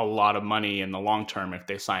them a lot of money in the long term if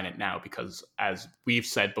they sign it now, because as we've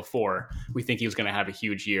said before, we think he's going to have a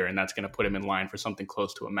huge year, and that's going to put him in line for something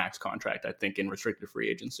close to a max contract, I think, in restricted free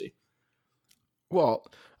agency. Well,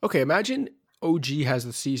 okay, imagine OG has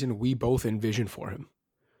the season we both envision for him.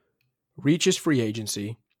 Reaches free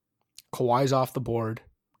agency, Kawhi's off the board,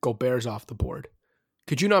 Gobert's off the board.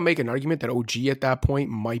 Could you not make an argument that OG at that point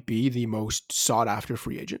might be the most sought-after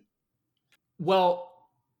free agent? Well,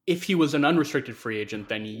 if he was an unrestricted free agent,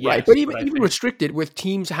 then yes. Right, but even restricted with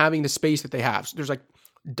teams having the space that they have. So there's like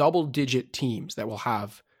double-digit teams that will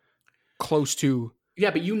have close to... Yeah,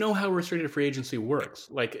 but you know how restricted free agency works.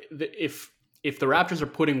 Like, if the Raptors are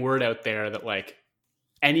putting word out there that like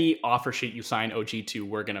any offer sheet you sign OG to,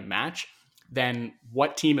 we're going to match, then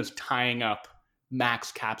what team is tying up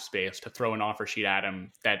max cap space to throw an offer sheet at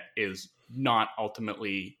him that is not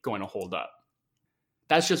ultimately going to hold up?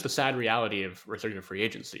 That's just the sad reality of restricted free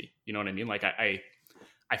agency. You know what I mean? Like I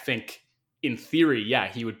think in theory, yeah,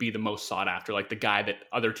 he would be the most sought after, like the guy that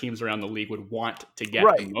other teams around the league would want to get.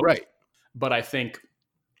 Right. But I think,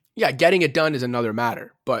 yeah, getting it done is another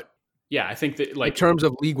matter. But yeah, I think that like in terms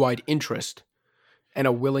of league-wide interest and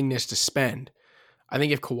a willingness to spend, I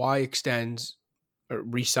think if Kawhi extends or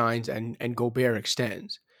resigns and Gobert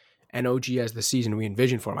extends and OG has the season we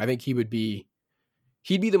envision for him, I think he'd be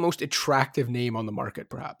the most attractive name on the market,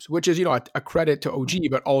 perhaps, which is, a credit to OG,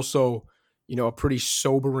 but also, a pretty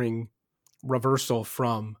sobering reversal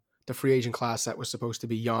from the free agent class that was supposed to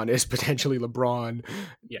be Giannis, potentially LeBron,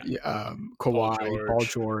 Kawhi, Paul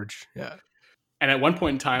George. Yeah. And at one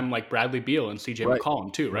point in time, like Bradley Beal and CJ Right.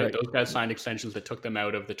 McCollum too, right? Right. Those guys signed extensions that took them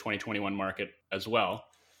out of the 2021 market as well.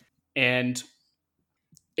 And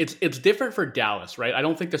it's different for Dallas, right? I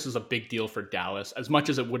don't think this is a big deal for Dallas, as much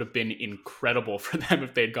as it would have been incredible for them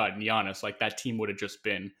if they'd gotten Giannis. Like that team would have just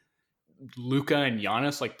been Luka and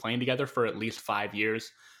Giannis like playing together for at least 5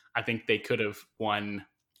 years. I think they could have won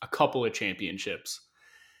a couple of championships,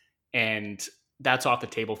 and that's off the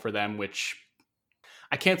table for them, which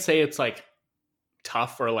I can't say it's like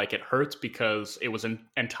tough or like it hurts, because it was an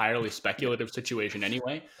entirely speculative situation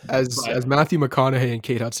anyway. As Matthew McConaughey and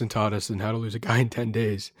Kate Hudson taught us in How to Lose a Guy in 10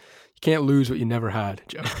 Days, you can't lose what you never had,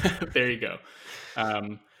 Joe. There you go.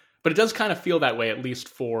 But it does kind of feel that way, at least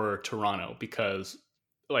for Toronto, because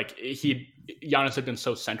like Giannis had been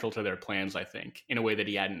so central to their plans, I think, in a way that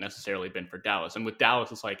he hadn't necessarily been for Dallas. And with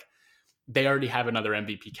Dallas, it's like they already have another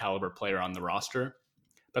MVP caliber player on the roster.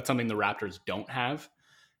 That's something the Raptors don't have.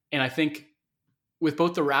 And I think with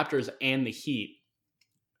both the Raptors and the Heat,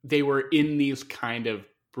 they were in these kind of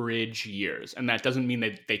bridge years. And that doesn't mean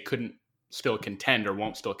that they couldn't still contend or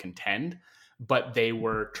won't still contend, but they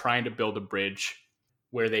were trying to build a bridge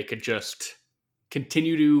where they could just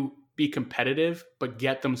continue to be competitive, but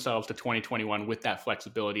get themselves to 2021 with that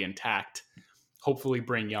flexibility intact, hopefully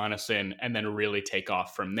bring Giannis in, and then really take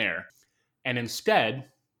off from there. And instead,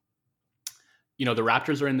 the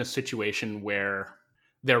Raptors are in this situation where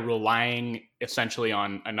they're relying essentially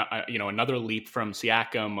on another leap from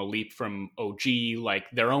Siakam, a leap from OG, like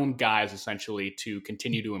their own guys essentially to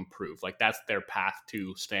continue to improve. Like that's their path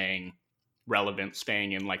to staying relevant,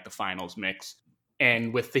 staying in like the finals mix.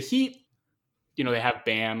 And with the Heat, they have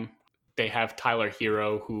Bam, they have Tyler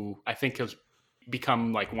Hero, who I think has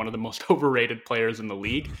become like one of the most overrated players in the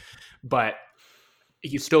league, but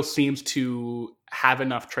he still seems to have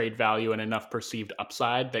enough trade value and enough perceived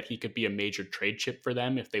upside that he could be a major trade chip for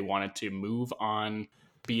them if they wanted to move on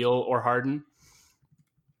Beal or Harden.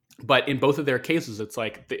 But in both of their cases, it's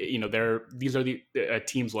like, these are the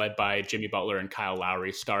teams led by Jimmy Butler and Kyle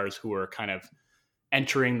Lowry, stars who are kind of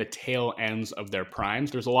entering the tail ends of their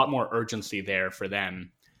primes. There's a lot more urgency there for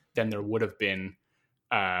them than there would have been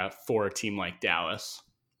for a team like Dallas.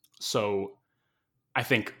 So I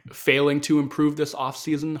think failing to improve this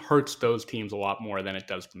offseason hurts those teams a lot more than it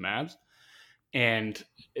does the Mavs. And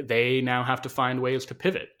they now have to find ways to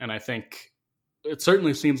pivot. And I think it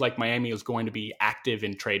certainly seems like Miami is going to be active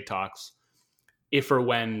in trade talks if or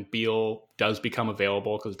when Beal does become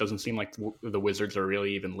available, because it doesn't seem like the Wizards are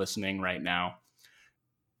really even listening right now.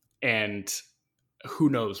 And who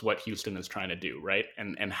knows what Houston is trying to do, right?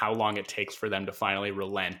 And how long it takes for them to finally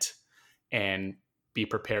relent and be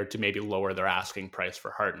prepared to maybe lower their asking price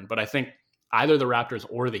for Harden. But I think either the Raptors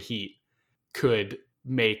or the Heat could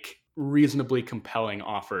make reasonably compelling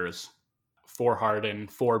offers for Harden,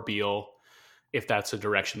 for Beal, if that's the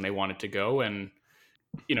direction they wanted to go. And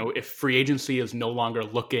if free agency is no longer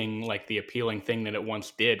looking like the appealing thing that it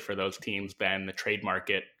once did for those teams, then the trade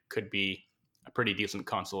market could be a pretty decent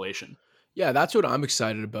consolation. Yeah, that's what I'm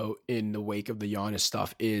excited about in the wake of the Giannis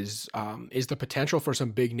stuff is the potential for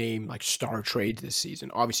some big name like star trades this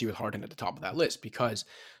season. Obviously, with Harden at the top of that list, because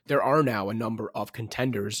there are now a number of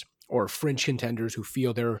contenders or fringe contenders who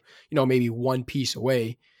feel they're maybe one piece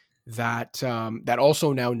away that that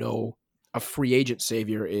also now know a free agent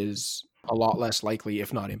savior is a lot less likely,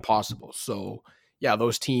 if not impossible. So yeah,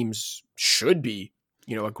 those teams should be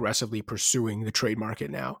aggressively pursuing the trade market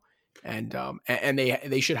now. And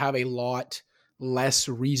they should have a lot less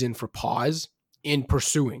reason for pause in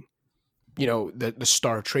pursuing, the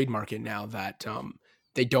star trade market now that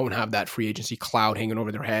they don't have that free agency cloud hanging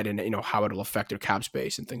over their head and how it'll affect their cap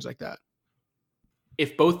space and things like that.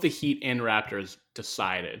 If both the Heat and Raptors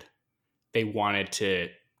decided they wanted to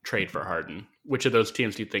trade for Harden, which of those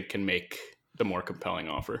teams do you think can make the more compelling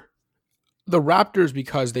offer? The Raptors,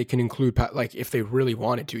 because they can include, like, if they really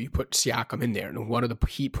wanted to, you put Siakam in there. And what are the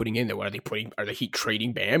Heat putting in there? What are they putting? Are the Heat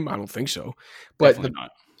trading Bam? I don't think so. But Definitely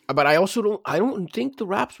not. But I also don't think the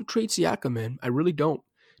Raps would trade Siakam, man. I really don't.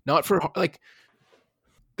 Not for like.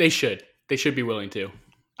 They should be willing to.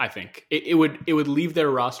 I think it would leave their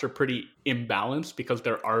roster pretty imbalanced because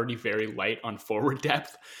they're already very light on forward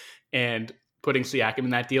depth, and putting Siakam in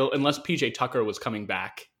that deal, unless PJ Tucker was coming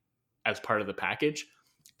back as part of the package,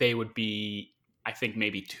 they would be, I think,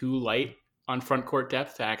 maybe too light on front court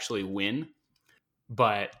depth to actually win.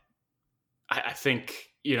 But I think,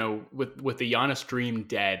 with the Giannis dream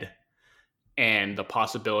dead and the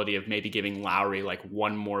possibility of maybe giving Lowry like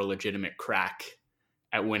one more legitimate crack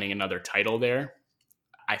at winning another title there,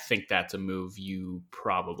 I think that's a move you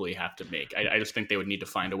probably have to make. I just think they would need to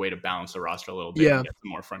find a way to balance the roster a little bit and get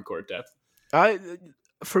some more front court depth.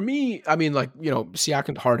 For me, I mean, like,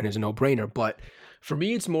 Siakam Harden is a no-brainer, but for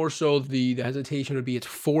me, it's more so the hesitation would be it's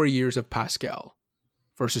 4 years of Pascal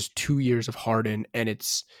versus 2 years of Harden, and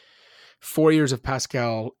it's 4 years of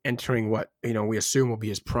Pascal entering what, we assume will be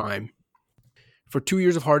his prime. For 2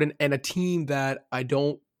 years of Harden and a team that I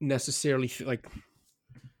don't necessarily feel like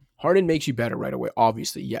Harden makes you better right away,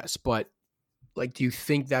 obviously, yes, but like, do you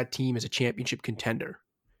think that team is a championship contender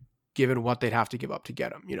given what they'd have to give up to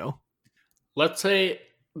get him, Let's say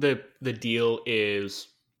the deal is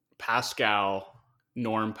Pascal,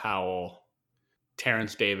 Norm Powell,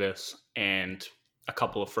 Terrence Davis, and a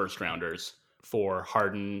couple of first rounders for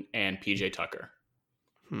Harden and PJ Tucker.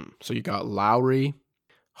 So you got Lowry,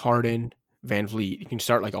 Harden, Van Vliet. You can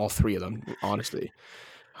start like all three of them, honestly.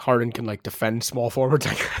 Harden can like defend small forwards,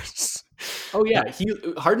 I guess. Oh yeah,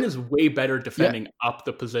 Harden is way better defending up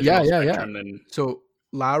the position spectrum than. So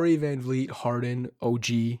Lowry, Van Vliet, Harden,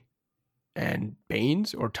 OG, and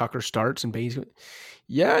Baines, or Tucker starts and Baines.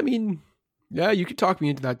 Yeah, I mean, yeah, you could talk me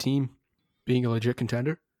into that team being a legit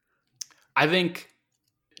contender. I think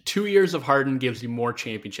 2 years of Harden gives you more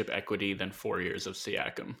championship equity than 4 years of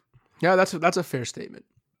Siakam. Yeah, that's a fair statement.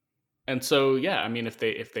 And so, yeah, I mean, if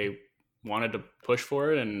they wanted to push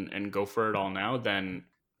for it and go for it all now, then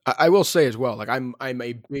I will say as well, like I'm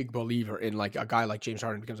a big believer in like a guy like James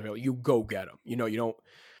Harden becomes available, you go get him. You don't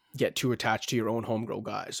get too attached to your own homegrown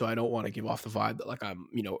guys. So I don't want to give off the vibe that like I'm,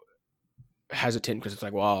 hesitant because it's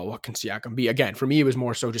like, well, what can Siakam be? Again, for me, it was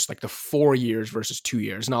more so just like the 4 years versus 2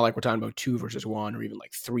 years. Not like we're talking about 2 versus 1 or even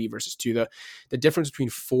like 3 versus 2. The difference between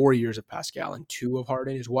 4 years of Pascal and 2 of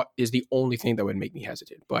Harden is what is the only thing that would make me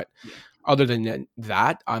hesitant. But other than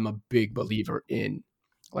that, I'm a big believer in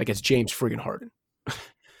like it's James friggin' Harden.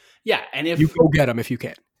 Yeah, and if you go get him if you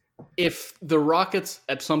can. If the Rockets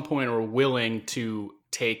at some point are willing to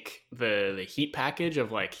take the Heat package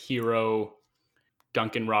of like Hero,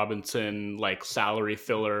 Duncan Robinson, like salary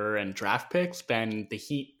filler and draft picks, then the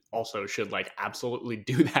Heat also should like absolutely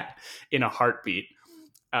do that in a heartbeat.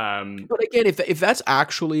 But again, if that's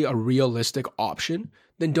actually a realistic option,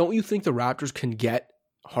 then don't you think the Raptors can get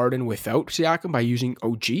Harden without Siakam by using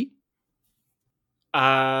OG?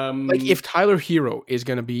 Like if Tyler Hero is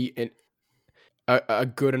going to be a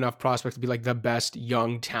good enough prospect to be like the best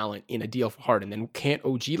young talent in a deal for Harden, then can't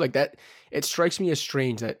OG like that? It strikes me as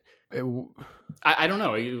strange that. I don't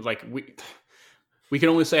know. Like we can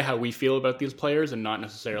only say how we feel about these players and not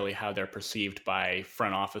necessarily how they're perceived by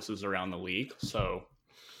front offices around the league. So,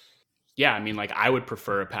 yeah, I mean, like I would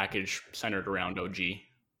prefer a package centered around OG,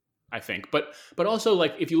 I think. But also,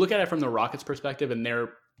 like if you look at it from the Rockets' perspective and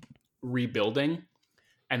they're rebuilding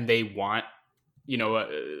and they want,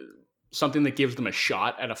 something that gives them a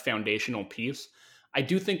shot at a foundational piece, I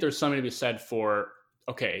do think there's something to be said for,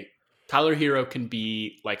 okay, Tyler Hero can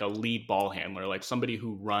be like a lead ball handler, like somebody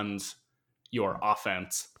who runs your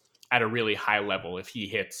offense at a really high level if he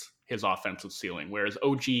hits his offensive ceiling, whereas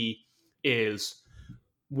OG is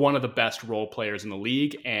one of the best role players in the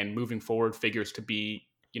league and moving forward figures to be,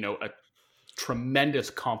 a tremendous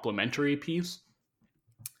complementary piece.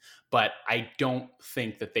 But I don't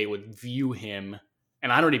think that they would view him,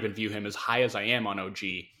 and I don't even view him as high as I am on OG,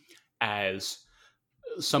 as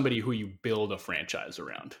somebody who you build a franchise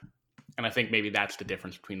around. And I think maybe that's the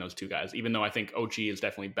difference between those two guys. Even though I think OG is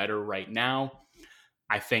definitely better right now,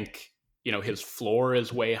 I think, his floor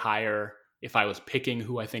is way higher. If I was picking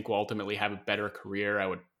who I think will ultimately have a better career, I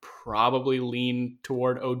would probably lean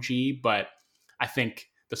toward OG, but I think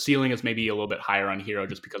the ceiling is maybe a little bit higher on Hero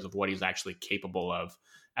just because of what he's actually capable of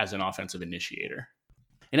as an offensive initiator.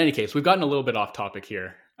 In any case, we've gotten a little bit off topic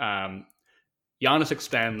here. Giannis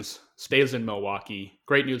extends, stays in Milwaukee.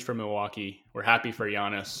 Great news for Milwaukee. We're happy for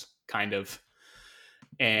Giannis, kind of.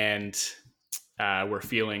 And we're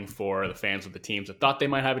feeling for the fans of the teams that thought they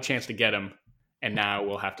might have a chance to get him. And now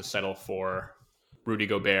we'll have to settle for Rudy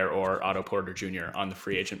Gobert or Otto Porter Jr. on the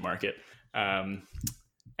free agent market.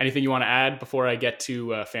 Anything you want to add before I get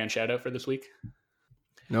to fan shout out for this week?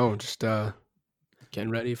 No, just getting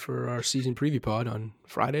ready for our season preview pod on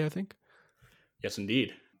Friday, I think. Yes,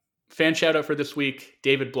 indeed. Fan shout out for this week,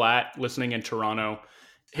 David Blatt, listening in Toronto.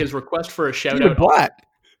 His request for a shout out. David Blatt?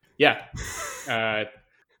 Yeah.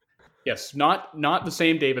 Yes, not the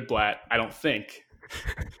same David Blatt, I don't think,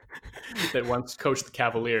 that once coached the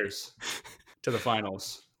Cavaliers to the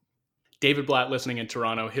finals. David Blatt, listening in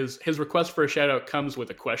Toronto. His request for a shout out comes with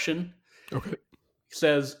a question. Okay. He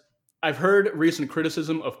says, I've heard recent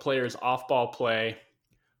criticism of players' off-ball play.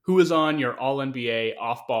 Who is on your All-NBA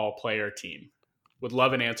off-ball player team? Would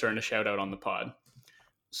love an answer and a shout out on the pod.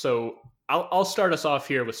 So I'll start us off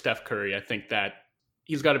here with Steph Curry. I think that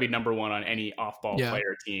he's got to be number one on any off-ball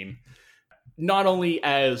player team. Not only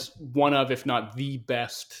as one of, if not the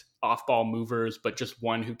best off-ball movers, but just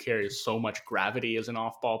one who carries so much gravity as an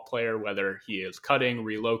off-ball player, whether he is cutting,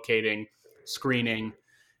 relocating, screening.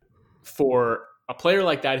 For a player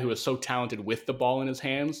like that who is so talented with the ball in his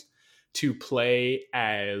hands, to play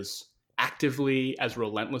as actively, as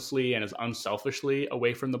relentlessly, and as unselfishly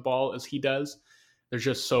away from the ball as he does, there's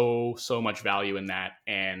just so much value in that.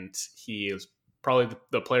 And he is probably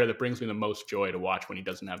the player that brings me the most joy to watch when he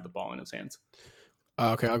doesn't have the ball in his hands.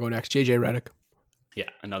 Okay, I'll go next. JJ Redick. Yeah,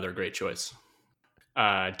 another great choice.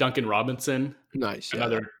 Duncan Robinson. Nice.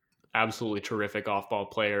 Another absolutely terrific off-ball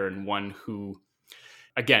player, and one who,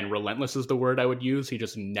 again, relentless is the word I would use. He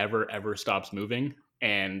just never, ever stops moving.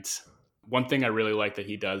 And one thing I really like that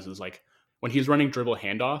he does is, like, when he's running dribble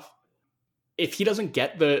handoff, if he doesn't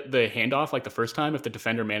get the handoff like the first time, if the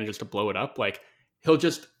defender manages to blow it up, like, he'll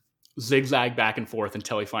just zigzag back and forth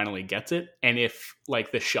until he finally gets it. And if,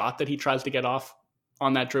 like, the shot that he tries to get off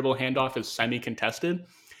on that dribble handoff is semi-contested,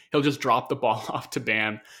 he'll just drop the ball off to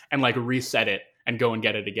Bam and, like, reset it and go and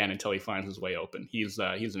get it again until he finds his way open. He's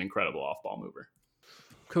an incredible off-ball mover.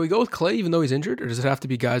 Can we go with Clay even though he's injured, or does it have to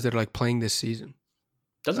be guys that are, like, playing this season?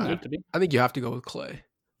 Doesn't have to be. I think you have to go with Clay.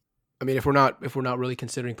 I mean, if we're not really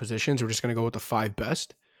considering positions, we're just going to go with the 5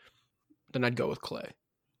 best, then I'd go with Clay.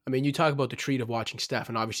 I mean, you talk about the treat of watching Steph,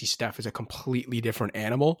 and obviously Steph is a completely different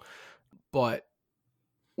animal, but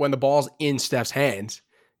when the ball's in Steph's hands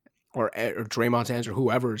or Draymond's hands or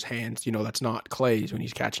whoever's hands, that's not Clay's when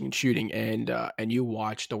he's catching and shooting, and you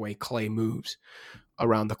watch the way Clay moves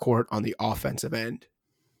around the court on the offensive end,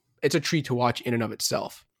 it's a treat to watch in and of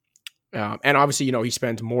itself. And obviously, he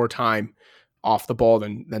spends more time off the ball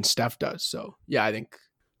than Steph does. So yeah, I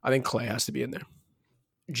think Clay has to be in there.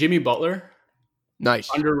 Jimmy Butler.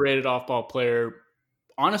 Nice. Underrated off-ball player.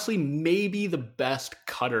 Honestly, maybe the best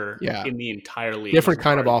cutter in the entire league. Different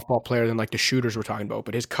kind of off-ball player than, like, the shooters we're talking about,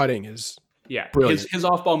 but his cutting is brilliant. His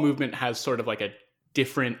off-ball movement has sort of like a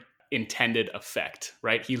different intended effect,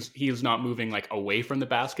 right? He's not moving, like, away from the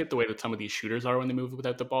basket the way that some of these shooters are when they move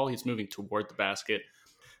without the ball. He's moving toward the basket.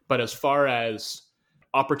 But as far as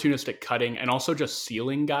opportunistic cutting and also just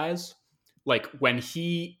sealing guys, like, when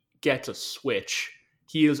he gets a switch,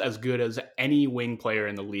 he is as good as any wing player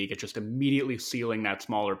in the league at just immediately sealing that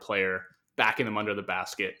smaller player, backing them under the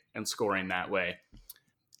basket, and scoring that way.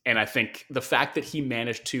 And I think the fact that he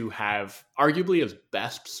managed to have arguably his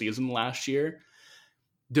best season last year,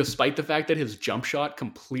 despite the fact that his jump shot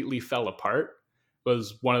completely fell apart,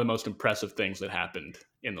 was one of the most impressive things that happened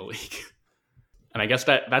in the league. And I guess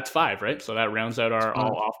that's 5, right? So that rounds out our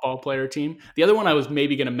all off-ball player team. The other one I was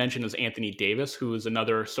maybe going to mention is Anthony Davis, who is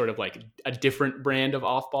another sort of like a different brand of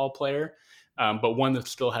off-ball player, but one that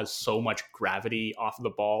still has so much gravity off of the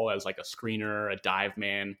ball as, like, a screener, a dive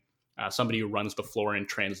man, somebody who runs the floor in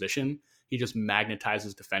transition. He just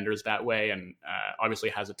magnetizes defenders that way, and obviously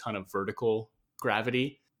has a ton of vertical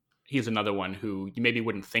gravity. He's another one who you maybe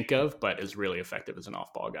wouldn't think of, but is really effective as an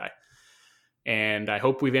off-ball guy. And I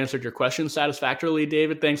hope we've answered your questions satisfactorily,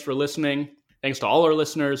 David. Thanks for listening. Thanks to all our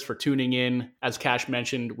listeners for tuning in. As Cash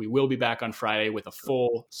mentioned, we will be back on Friday with a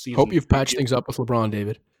full season. Hope you've patched things up with LeBron,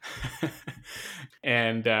 David.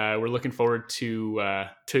 And we're looking forward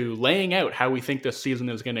to laying out how we think this season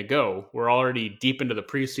is going to go. We're already deep into the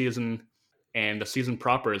preseason, and the season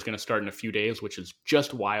proper is going to start in a few days, which is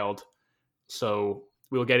just wild. So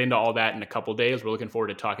we'll get into all that in a couple days. We're looking forward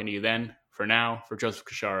to talking to you then. For now, for Joseph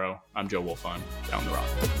Casciaro, I'm Joe Wolfon, Down the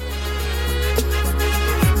Rock.